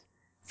least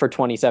for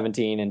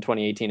 2017 and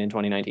 2018 and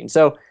 2019.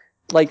 So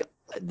like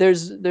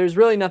there's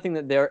really nothing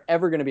that they're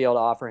ever going to be able to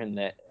offer him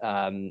that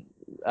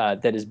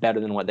that is better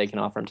than what they can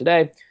offer him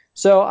today.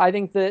 So I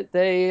think that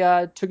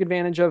they took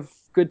advantage of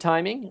good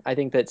timing. I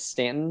think that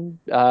Stanton,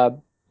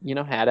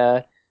 had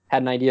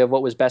an idea of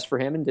what was best for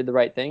him and did the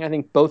right thing. I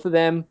think both of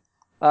them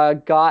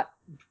got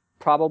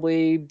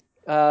probably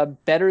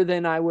better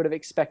than I would have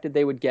expected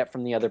they would get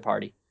from the other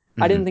party.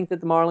 Mm-hmm. I didn't think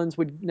that the Marlins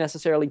would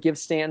necessarily give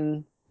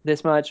Stanton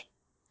this much,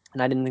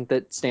 and I didn't think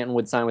that Stanton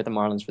would sign with the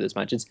Marlins for this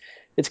much.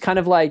 It's kind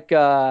of like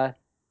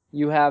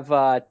you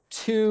have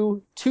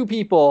two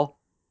people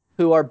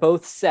who are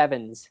both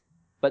sevens,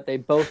 but they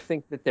both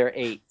think that they're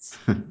eights,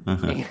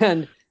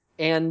 and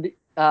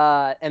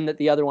that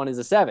the other one is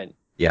a seven.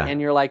 Yeah.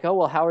 And you're like, oh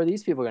well, how are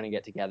these people going to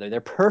get together?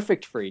 They're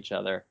perfect for each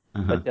other,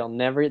 but they'll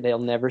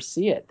never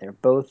see it. They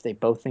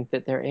both think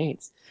that they're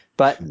eights.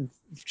 But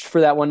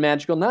for that one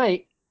magical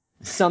night,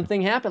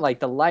 something happened. Like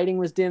the lighting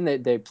was dim.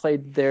 They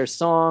played their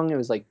song. It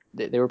was like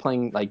they were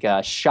playing like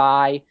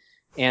Shy,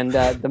 and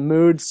the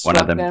mood struck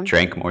them. One of them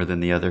drank more than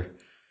the other.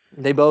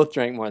 They both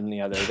drank more than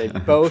the other. They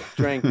both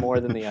drank more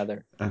than the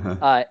other.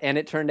 And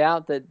it turned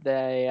out that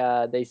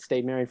they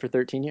stayed married for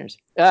 13 years.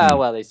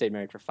 Well, they stayed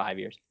married for 5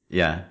 years.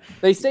 Yeah.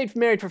 They stayed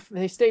married for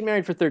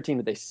 13,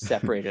 but they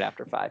separated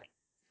after 5.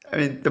 I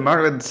mean, the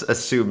Marlins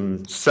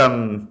assume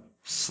some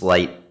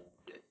slight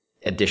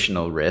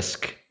additional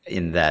risk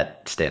in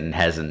that Stanton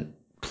hasn't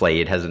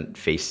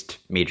faced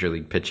major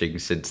league pitching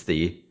since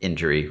the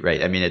injury,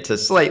 right? I mean, it's a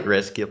slight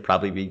risk. He'll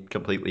probably be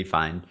completely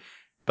fine.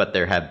 But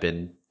there have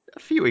been a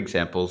few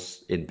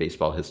examples in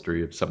baseball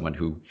history of someone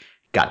who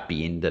got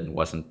beaned and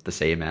wasn't the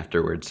same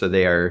afterwards. So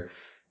they are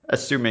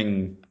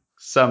assuming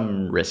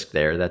some risk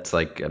there. That's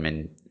like, I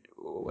mean,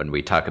 when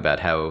we talk about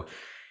how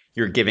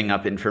you're giving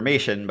up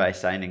information by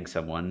signing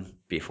someone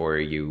before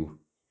you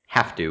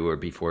have to, or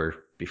before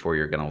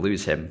you're going to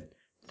lose him,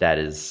 that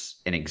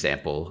is an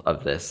example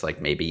of this.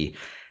 Like maybe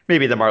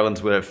the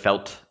Marlins would have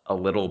felt a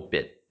little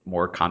bit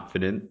more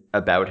confident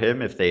about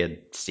him if they had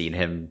seen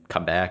him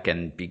come back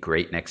and be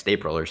great next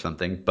April or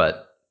something.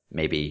 But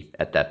maybe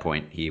at that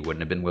point he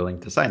wouldn't have been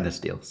willing to sign this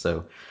deal.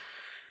 So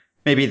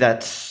maybe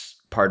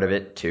that's part of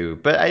it too.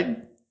 But I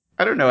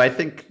don't know. I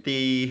think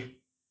the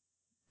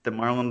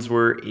Marlins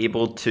were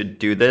able to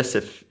do this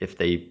if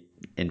they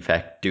in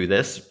fact do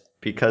this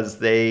because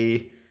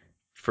they,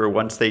 for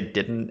once, they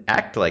didn't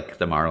act like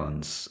the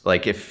Marlins.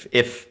 Like if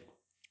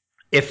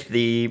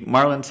the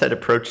Marlins had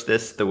approached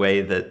this the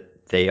way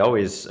that they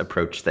always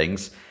approach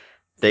things,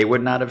 they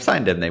would not have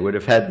signed him. They would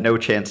have had no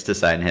chance to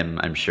sign him,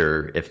 I'm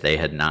sure, if they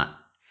had not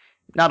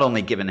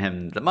only given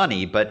him the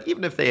money, but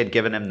even if they had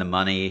given him the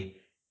money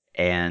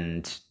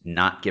and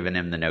not given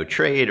him the no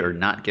trade or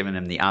not given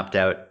him the opt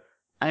out,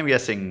 I'm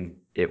guessing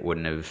it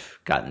wouldn't have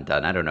gotten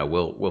done. I don't know.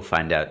 We'll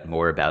find out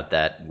more about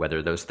that,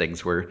 whether those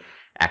things were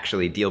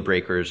actually deal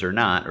breakers or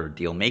not, or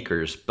deal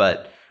makers.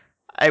 But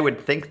I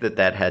would think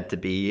that had to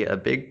be a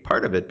big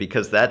part of it,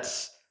 because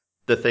that's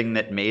the thing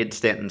that made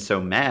Stanton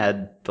so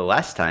mad the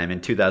last time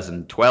in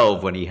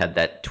 2012 when he had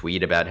that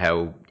tweet about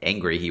how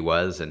angry he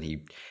was, and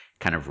he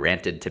kind of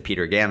ranted to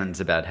Peter Gammons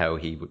about how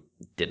he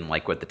didn't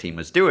like what the team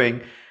was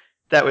doing.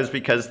 That was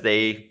because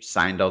they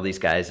signed all these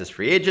guys as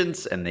free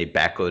agents and they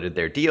backloaded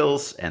their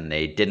deals and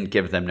they didn't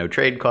give them no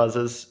trade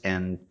clauses.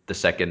 And the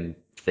second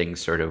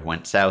things sort of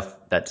went south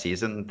that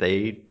season,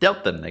 they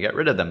dealt them. They got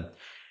rid of them.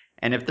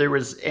 And if there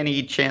was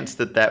any chance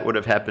that would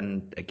have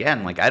happened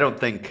again, like I don't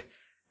think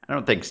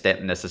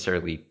Stanton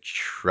necessarily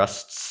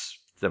trusts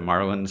the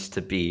Marlins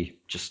to be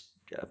just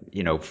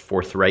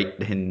forthright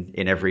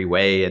in every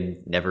way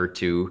and never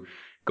to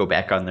go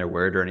back on their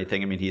word or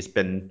anything. I mean, he's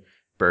been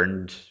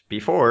burned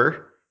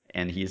before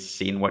and he's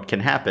seen what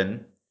can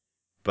happen,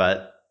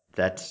 but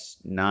that's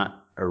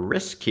not a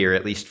risk here,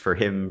 at least for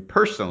him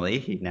personally.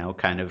 He now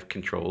kind of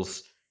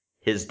controls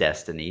his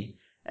destiny.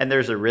 And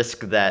there's a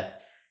risk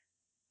that,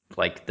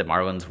 like, the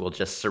Marlins will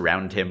just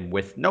surround him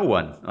with no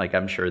one. Like,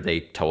 I'm sure they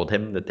told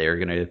him that they're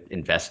going to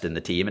invest in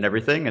the team and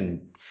everything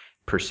and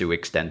pursue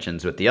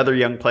extensions with the other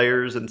young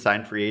players and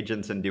sign free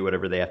agents and do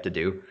whatever they have to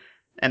do.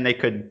 And they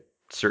could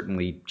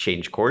certainly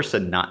change course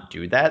and not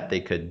do that.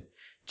 They could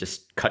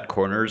just cut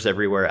corners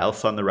everywhere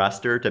else on the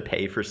roster to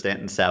pay for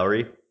Stanton's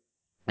salary.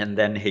 And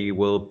then he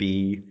will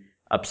be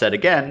upset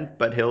again,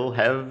 but he'll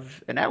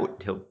have an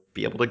out. He'll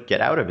be able to get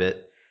out of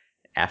it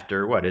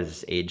after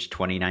his age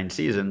 29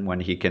 season, when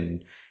he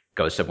can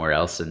go somewhere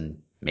else and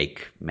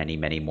make many,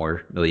 many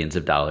more millions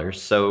of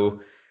dollars.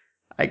 So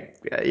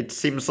it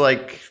seems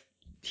like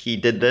he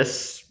did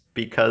this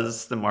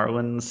because the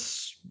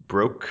Marlins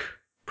broke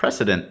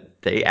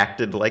precedent. They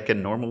acted like a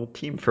normal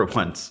team for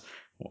once.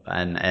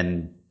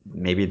 And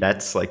maybe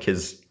that's like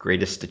his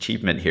greatest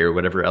achievement here.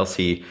 Whatever else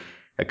he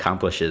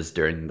accomplishes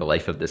during the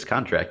life of this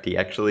contract, he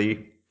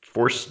actually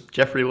forced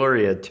Jeffrey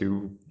Loria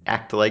to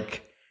act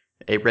like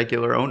a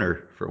regular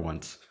owner for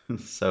once.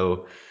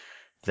 So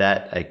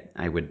that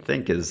I would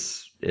think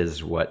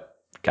is what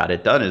got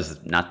it done.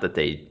 Is not that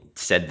they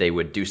said they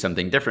would do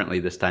something differently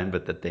this time,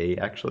 but that they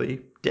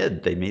actually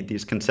did. They made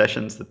these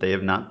concessions that they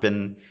have not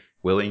been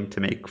willing to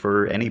make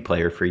for any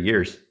player for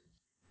years.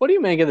 What do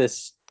you make of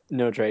this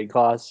no trade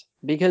clause?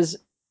 Because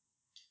it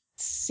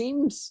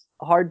seems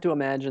hard to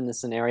imagine the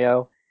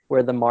scenario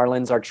where the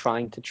Marlins are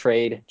trying to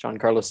trade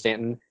Giancarlo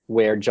Stanton,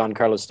 where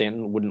Giancarlo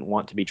Stanton wouldn't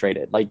want to be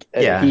traded. Like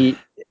Yeah.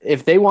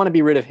 if they want to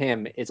be rid of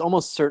him, it's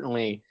almost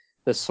certainly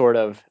the sort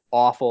of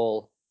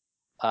awful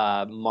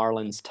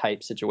Marlins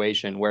type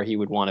situation where he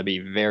would want to be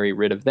very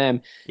rid of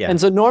them. Yeah.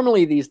 And so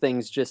normally these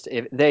things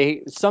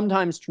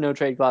sometimes no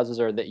trade clauses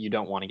are that you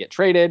don't want to get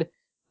traded,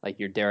 like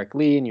you're Derek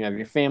Lee and you have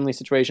your family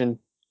situation.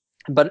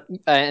 But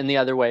and the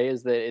other way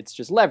is that it's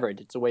just leverage.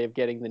 It's a way of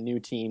getting the new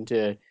team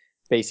to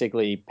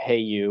basically pay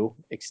you,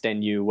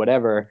 extend you,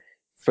 whatever,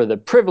 for the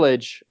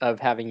privilege of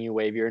having you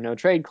waive your no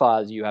trade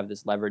clause. You have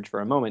this leverage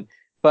for a moment.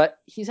 But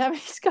he's got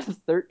a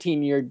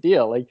 13-year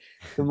deal. Like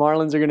the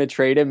Marlins are going to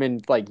trade him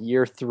in like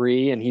year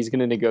 3, and he's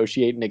going to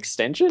negotiate an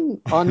extension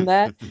on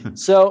that.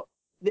 So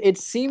it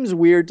seems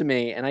weird to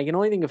me, and I can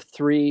only think of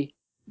 3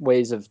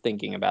 ways of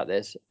thinking about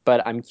this.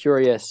 But I'm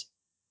curious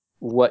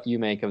what you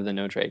make of the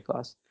no trade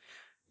clause.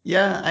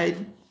 Yeah,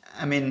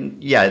 I mean,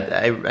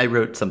 yeah, I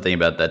wrote something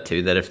about that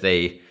too, that if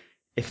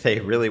they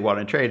really want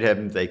to trade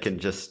him, they can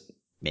just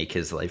make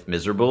his life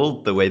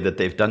miserable the way that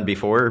they've done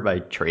before by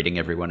trading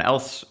everyone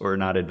else or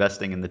not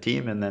investing in the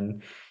team, and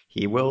then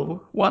he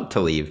will want to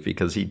leave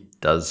because he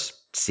does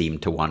seem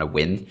to want to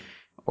win,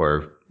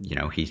 or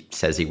he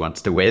says he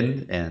wants to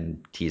win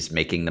and he's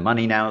making the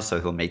money now,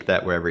 so he'll make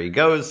that wherever he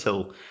goes.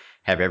 He'll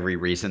have every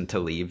reason to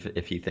leave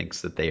if he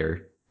thinks that they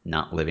are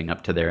not living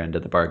up to their end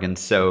of the bargain.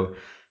 So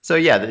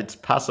yeah, it's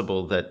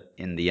possible that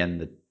in the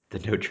end the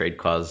no trade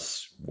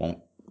clause won't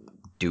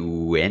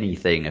do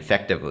anything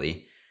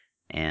effectively.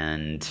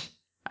 And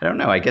I don't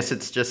know. I guess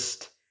it's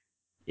just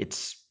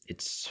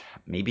it's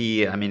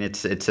maybe, I mean,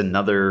 it's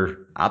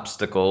another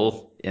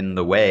obstacle in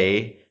the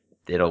way.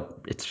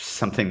 It's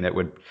something that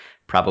would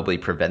probably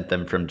prevent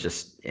them from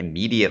just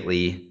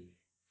immediately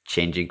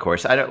changing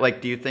course. I don't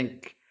like. Do you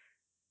think?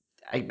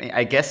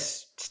 I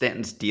guess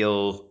Stanton's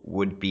deal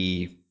would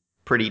be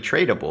pretty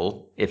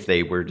tradable if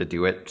they were to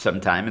do it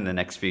sometime in the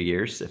next few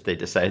years, if they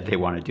decide they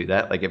want to do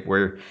that. Like if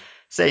we're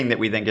saying that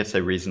we think it's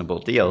a reasonable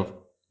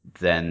deal,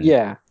 then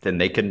Yeah.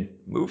 they can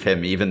move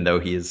him even though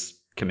he is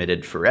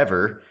committed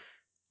forever.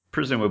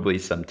 Presumably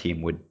some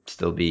team would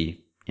still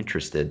be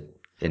interested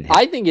in him.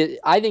 I think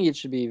it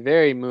should be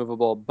very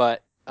movable,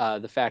 but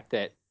the fact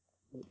that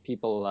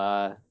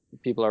people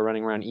people are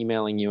running around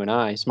emailing you and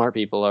I, smart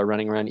people are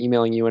running around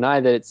emailing you and I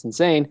that it's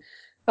insane,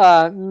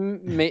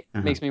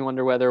 makes me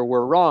wonder whether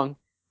we're wrong.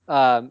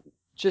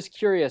 Just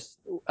curious,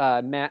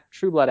 Matt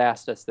Trueblood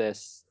asked us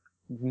this.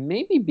 I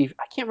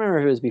can't remember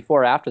if it was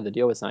before or after the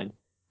deal was signed,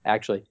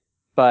 actually.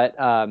 But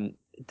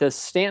does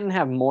Stanton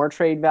have more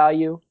trade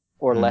value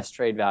or Mm. less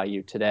trade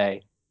value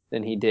today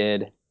than he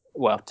did?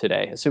 Well,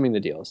 today, assuming the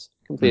deal is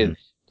completed, Mhm.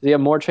 does he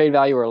have more trade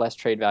value or less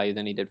trade value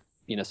than he did,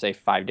 say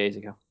 5 days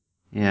ago?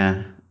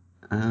 Yeah.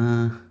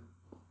 Uh,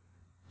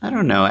 I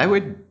don't know. I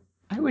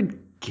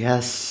would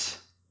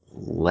guess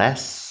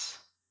less.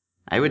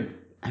 I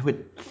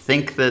would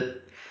think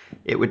that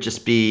it would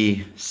just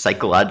be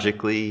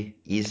psychologically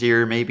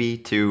easier maybe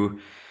to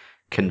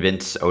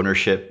convince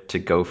ownership to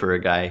go for a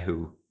guy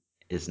who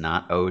is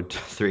not owed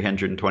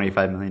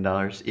 $325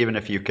 million, even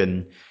if you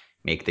can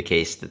make the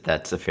case that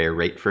that's a fair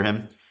rate for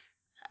him.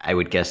 I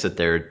would guess that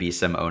there would be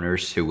some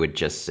owners who would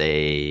just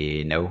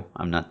say, no,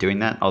 I'm not doing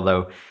that.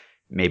 Although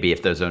maybe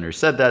if those owners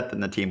said that,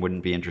 then the team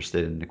wouldn't be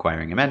interested in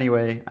acquiring him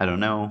anyway. I don't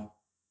know.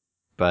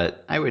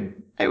 But I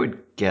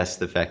would guess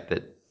the fact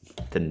that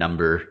the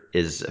number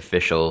is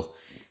official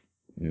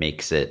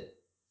makes it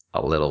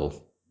a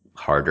little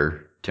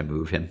harder to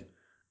move him.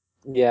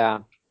 Yeah,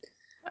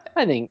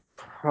 I think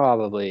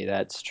probably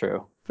that's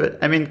true. But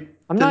I mean,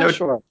 I'm not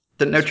sure.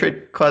 the no It's true.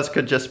 trade clause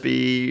could just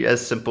be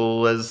as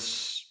simple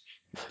as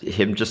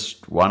him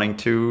just wanting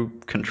to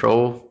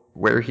control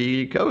where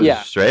he Yeah,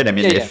 goes, right? I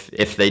mean, yeah, yeah,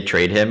 if they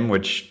trade him,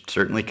 which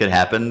certainly could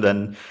happen,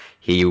 then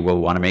he will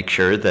want to make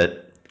sure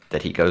that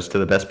he goes to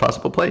the best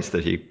possible place,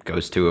 that he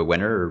goes to a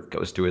winner or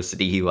goes to a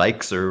city he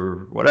likes or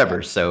yeah,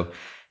 whatever. So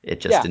it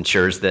just yeah,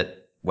 ensures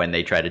that when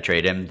they try to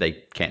trade him, they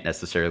can't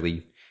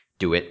necessarily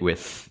do it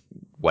with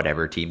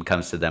whatever team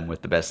comes to them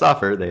with the best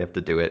offer. They have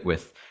to do it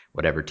with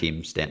whatever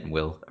team Stanton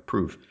will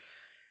approve.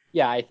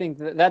 yeah. I think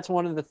that's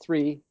one of the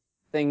 3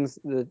 things.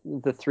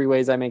 The 3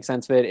 ways I make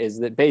sense of it is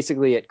that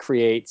basically it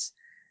creates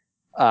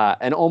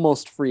an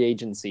almost free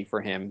agency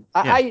for him.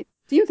 Yeah.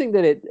 Do you think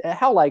that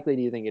how likely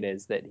do you think it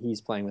is that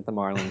he's playing with the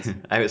Marlins?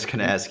 I was going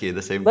to ask you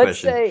the same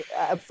Let's question.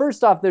 say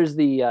first off, there's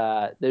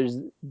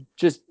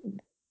just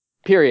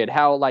period.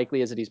 How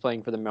likely is it he's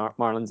playing for the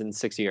Marlins in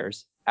 6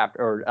 years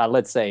after, or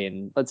let's say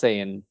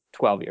in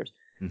 12 years?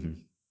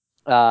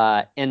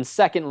 Mm-hmm. And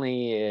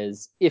secondly,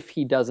 is if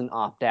he doesn't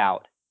opt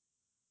out,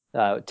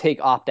 take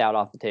opt out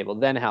off the table,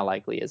 then how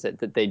likely is it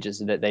that they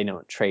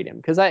don't trade him?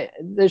 Because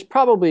there's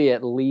probably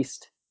at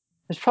least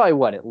there's probably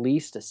what, at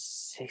least a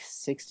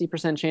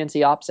 60% chance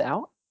he opts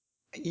out.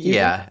 You think?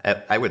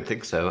 Yeah, I would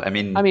think so. I I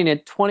mean, mean,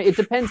 it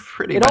depends.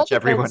 pretty It all much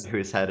everyone depends.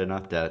 who's had an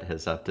opt-out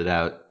has opted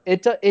out.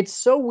 It's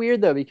so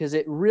weird though because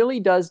it really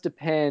does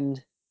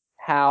depend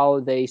how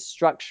they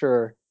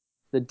structure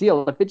the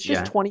deal. If it's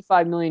just Yeah.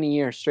 25 million a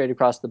year straight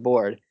across the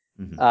board,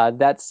 Hmm.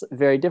 that's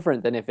very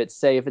different than if it's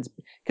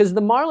because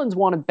the Marlins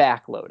want to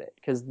backload it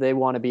because they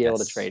want to be able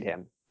to Yes. trade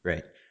him,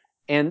 Right.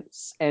 and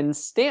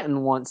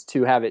Stanton wants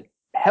to have it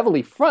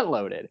heavily front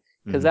loaded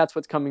because Hmm. that's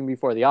what's coming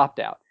before the opt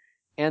out,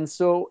 and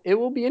so it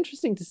will be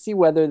interesting to see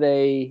whether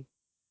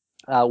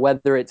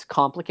it's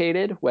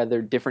complicated,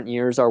 whether different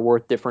years are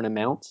worth different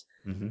amounts,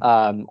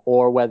 Hmm.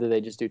 or whether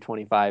they just do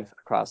 25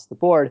 across the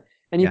board.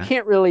 And you Yeah.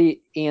 can't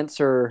really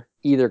answer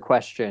either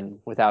question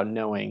without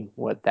knowing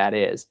what that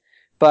is.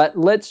 But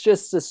let's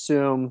just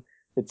assume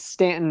that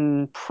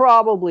Stanton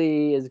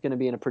probably is going to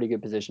be in a pretty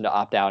good position to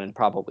opt out and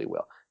probably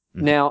will.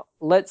 Hmm. Now,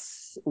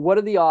 what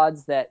are the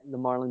odds that the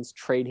Marlins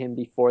trade him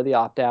before the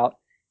opt out?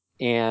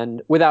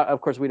 And without,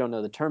 of course, we don't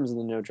know the terms of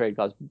the no trade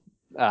clause,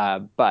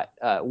 but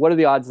what are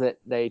the odds that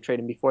they trade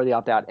him before the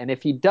opt out? And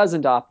if he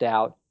doesn't opt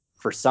out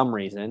for some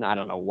reason, I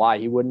don't know why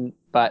he wouldn't,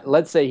 but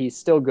let's say he's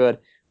still good.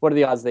 What are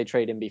the odds they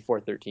trade him before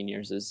 13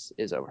 years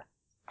is over?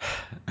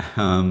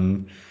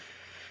 Um,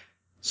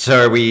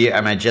 so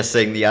am I just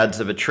saying the odds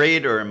of a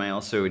trade, or am I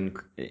also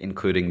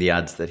including the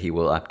odds that he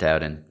will opt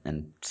out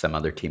and some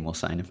other team will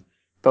sign him?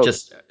 Both.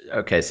 Just,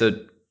 okay, so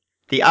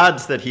the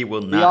odds that he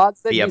will The not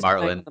odds that be a he's playing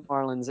Marlin. with the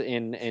Marlins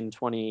in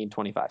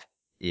 2025.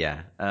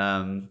 Yeah.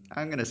 I'm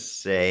gonna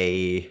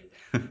say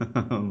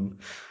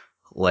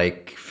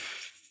like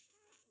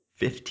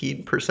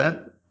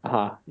 15%.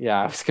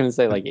 Yeah, I was gonna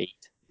say like 8%.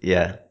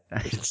 Yeah.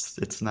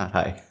 It's not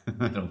high,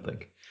 I don't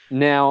think.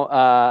 Now,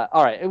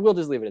 all right, we'll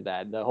just leave it at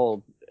that. The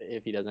whole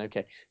if he doesn't,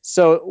 okay.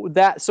 So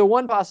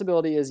one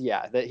possibility is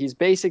yeah that he's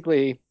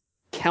basically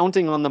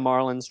counting on the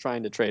Marlins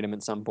trying to trade him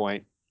at some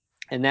point,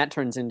 and that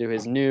turns into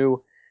his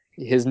new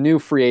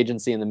free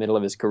agency in the middle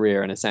of his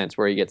career in a sense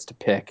where he gets to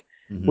pick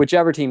Hmm.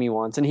 whichever team he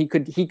wants, and he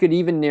could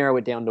even narrow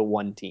it down to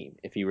one team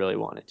if he really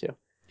wanted to,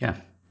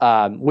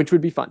 Yeah. which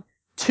would be fun.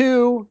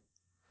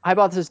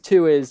 Hypothesis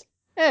two is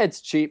it's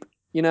cheap.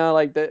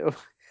 Like the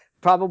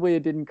probably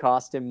it didn't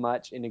cost him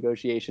much in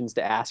negotiations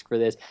to ask for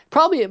this.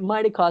 Probably it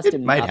might have cost It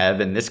him might nothing.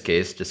 have in this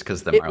case, just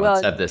because the It Marlins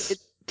well, have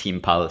this team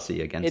policy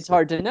it's against it.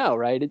 hard to know,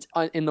 right? It's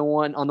on the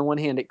one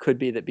hand, it could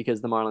be that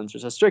because the Marlins are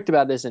so strict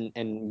about this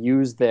and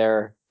use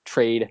their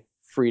trade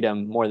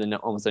freedom more than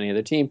almost any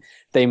other team,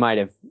 they might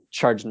have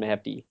charged them a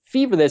hefty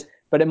fee for this.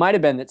 But it might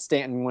have been that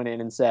Stanton went in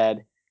and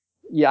said,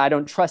 "Yeah, I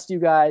don't trust you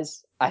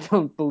guys. I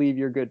don't believe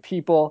you're good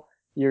people.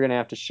 You're gonna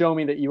have to show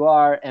me that you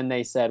are." And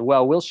they said,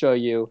 "Well, we'll show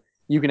you.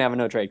 You can have a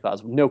no trade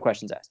clause, no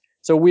questions asked."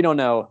 So we don't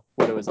know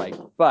what it was like,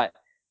 but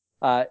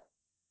uh,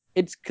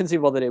 it's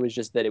conceivable that it was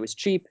just that it was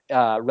cheap,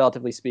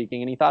 relatively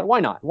speaking, and he thought, why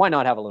not? Why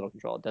not have a little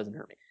control? It doesn't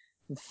hurt me.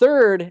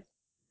 Third,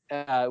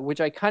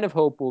 which I kind of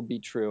hope will be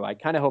true. I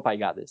kind of hope I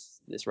got this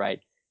right.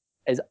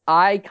 Is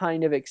I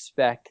kind of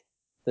expect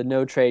the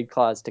no trade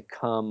clause to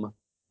come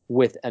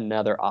with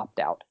another opt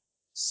out.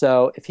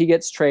 So if he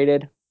gets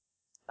traded,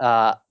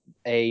 uh,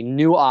 a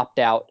new opt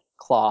out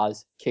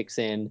clause kicks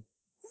in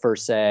for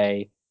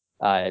say,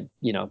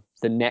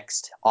 the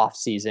next off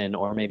season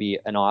or maybe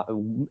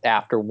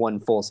after one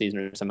full season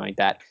or something like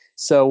that.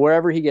 So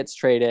wherever he gets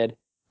traded,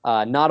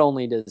 not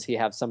only does he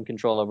have some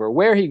control over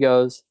where he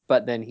goes,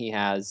 but then he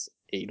has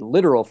a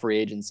literal free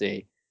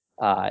agency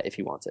if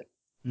he wants it.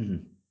 Hmm.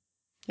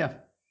 Yeah.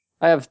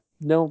 I have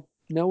no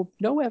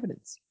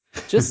evidence.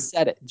 Just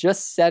said it.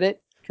 Just said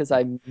it because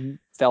I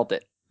felt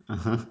it.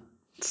 Uh-huh.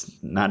 It's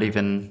not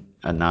even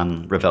a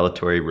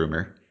non-revelatory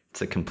rumor.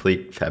 It's a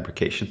complete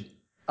fabrication.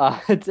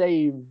 It's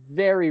a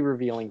very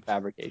revealing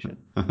fabrication.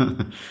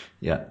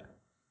 Yeah.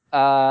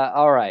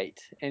 All right.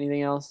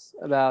 Anything else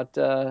about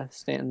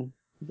Stanton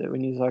that we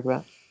need to talk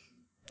about?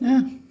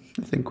 Yeah,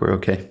 I think we're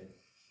okay.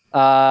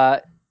 Uh,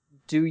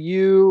 do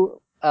you?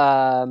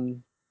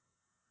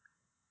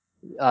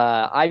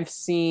 I've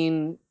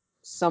seen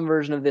some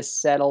version of this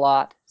said a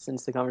lot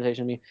since the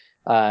conversation.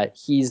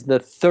 He's the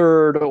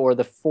third or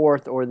the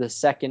fourth or the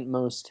second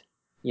most,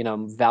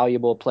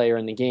 valuable player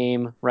in the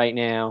game right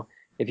now.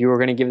 If you were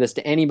going to give this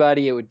to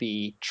anybody, it would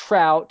be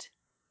Trout.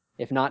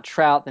 If not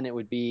Trout, then it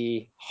would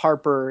be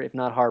Harper. If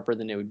not Harper,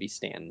 then it would be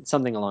Stanton.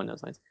 Something along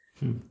those lines.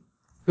 Hmm.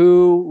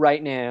 Who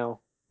right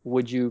now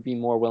would you be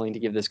more willing to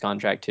give this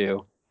contract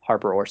to,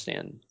 Harper or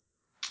Stanton?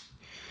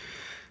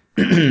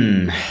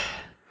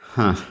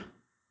 Huh.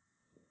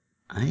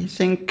 I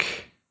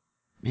think,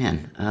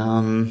 man,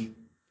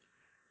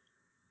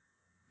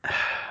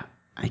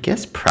 I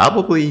guess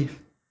probably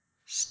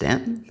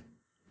Stanton.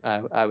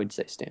 I would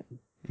say Stanton.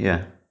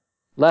 Yeah.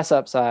 Less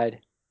upside,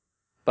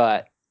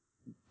 but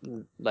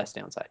less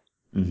downside.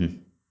 Mm-hmm.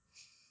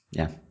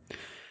 Yeah.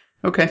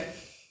 Okay.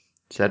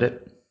 Is that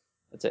it?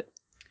 That's it.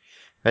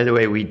 By the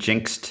way, we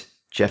jinxed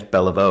Jeff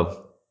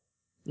Beliveau.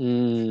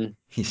 Mm,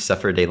 He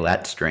suffered a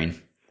lat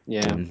strain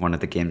yeah. in one of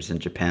the games in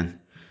Japan.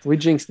 We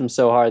jinxed him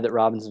so hard that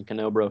Robinson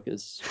Cano broke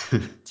his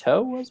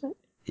toe, was it?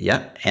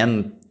 Yeah,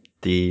 and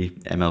the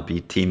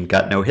MLB team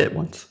got no hit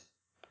once.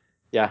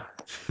 Yeah.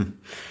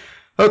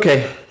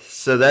 Okay,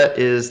 so that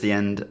is the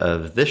end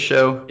of this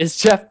show. Is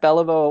Jeff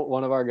Beliveau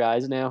one of our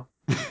guys now?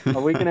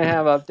 Are we going to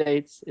have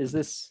updates? Is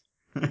this...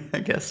 I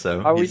guess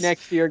so. Are we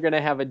next year going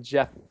to have a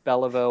Jeff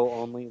Beliveau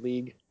only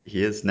league?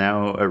 He is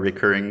now a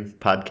recurring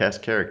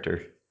podcast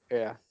character.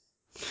 Yeah.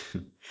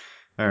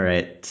 All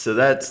right, so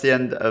that's the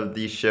end of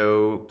the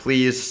show.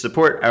 Please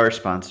support our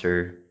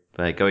sponsor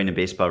by going to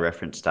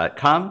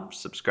baseballreference.com,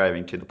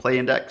 subscribing to the Play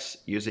Index,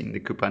 using the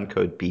coupon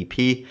code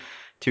BP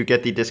to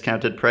get the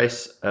discounted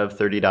price of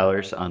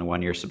 $30 on a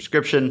one-year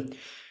subscription.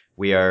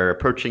 We are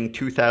approaching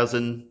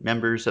 2,000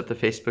 members of the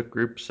Facebook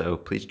group, so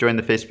please join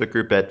the Facebook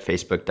group at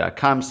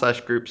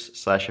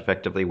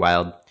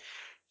facebook.com/groups/effectivelywild.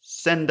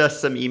 Send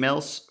us some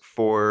emails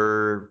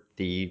for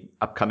the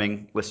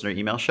upcoming listener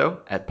email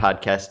show at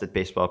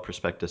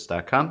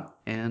podcast@baseballprospectus.com,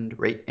 and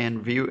rate and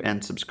review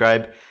and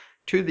subscribe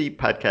to the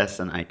podcast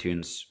on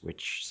iTunes,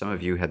 which some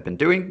of you have been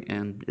doing,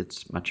 and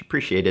it's much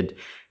appreciated.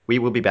 We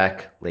will be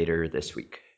back later this week.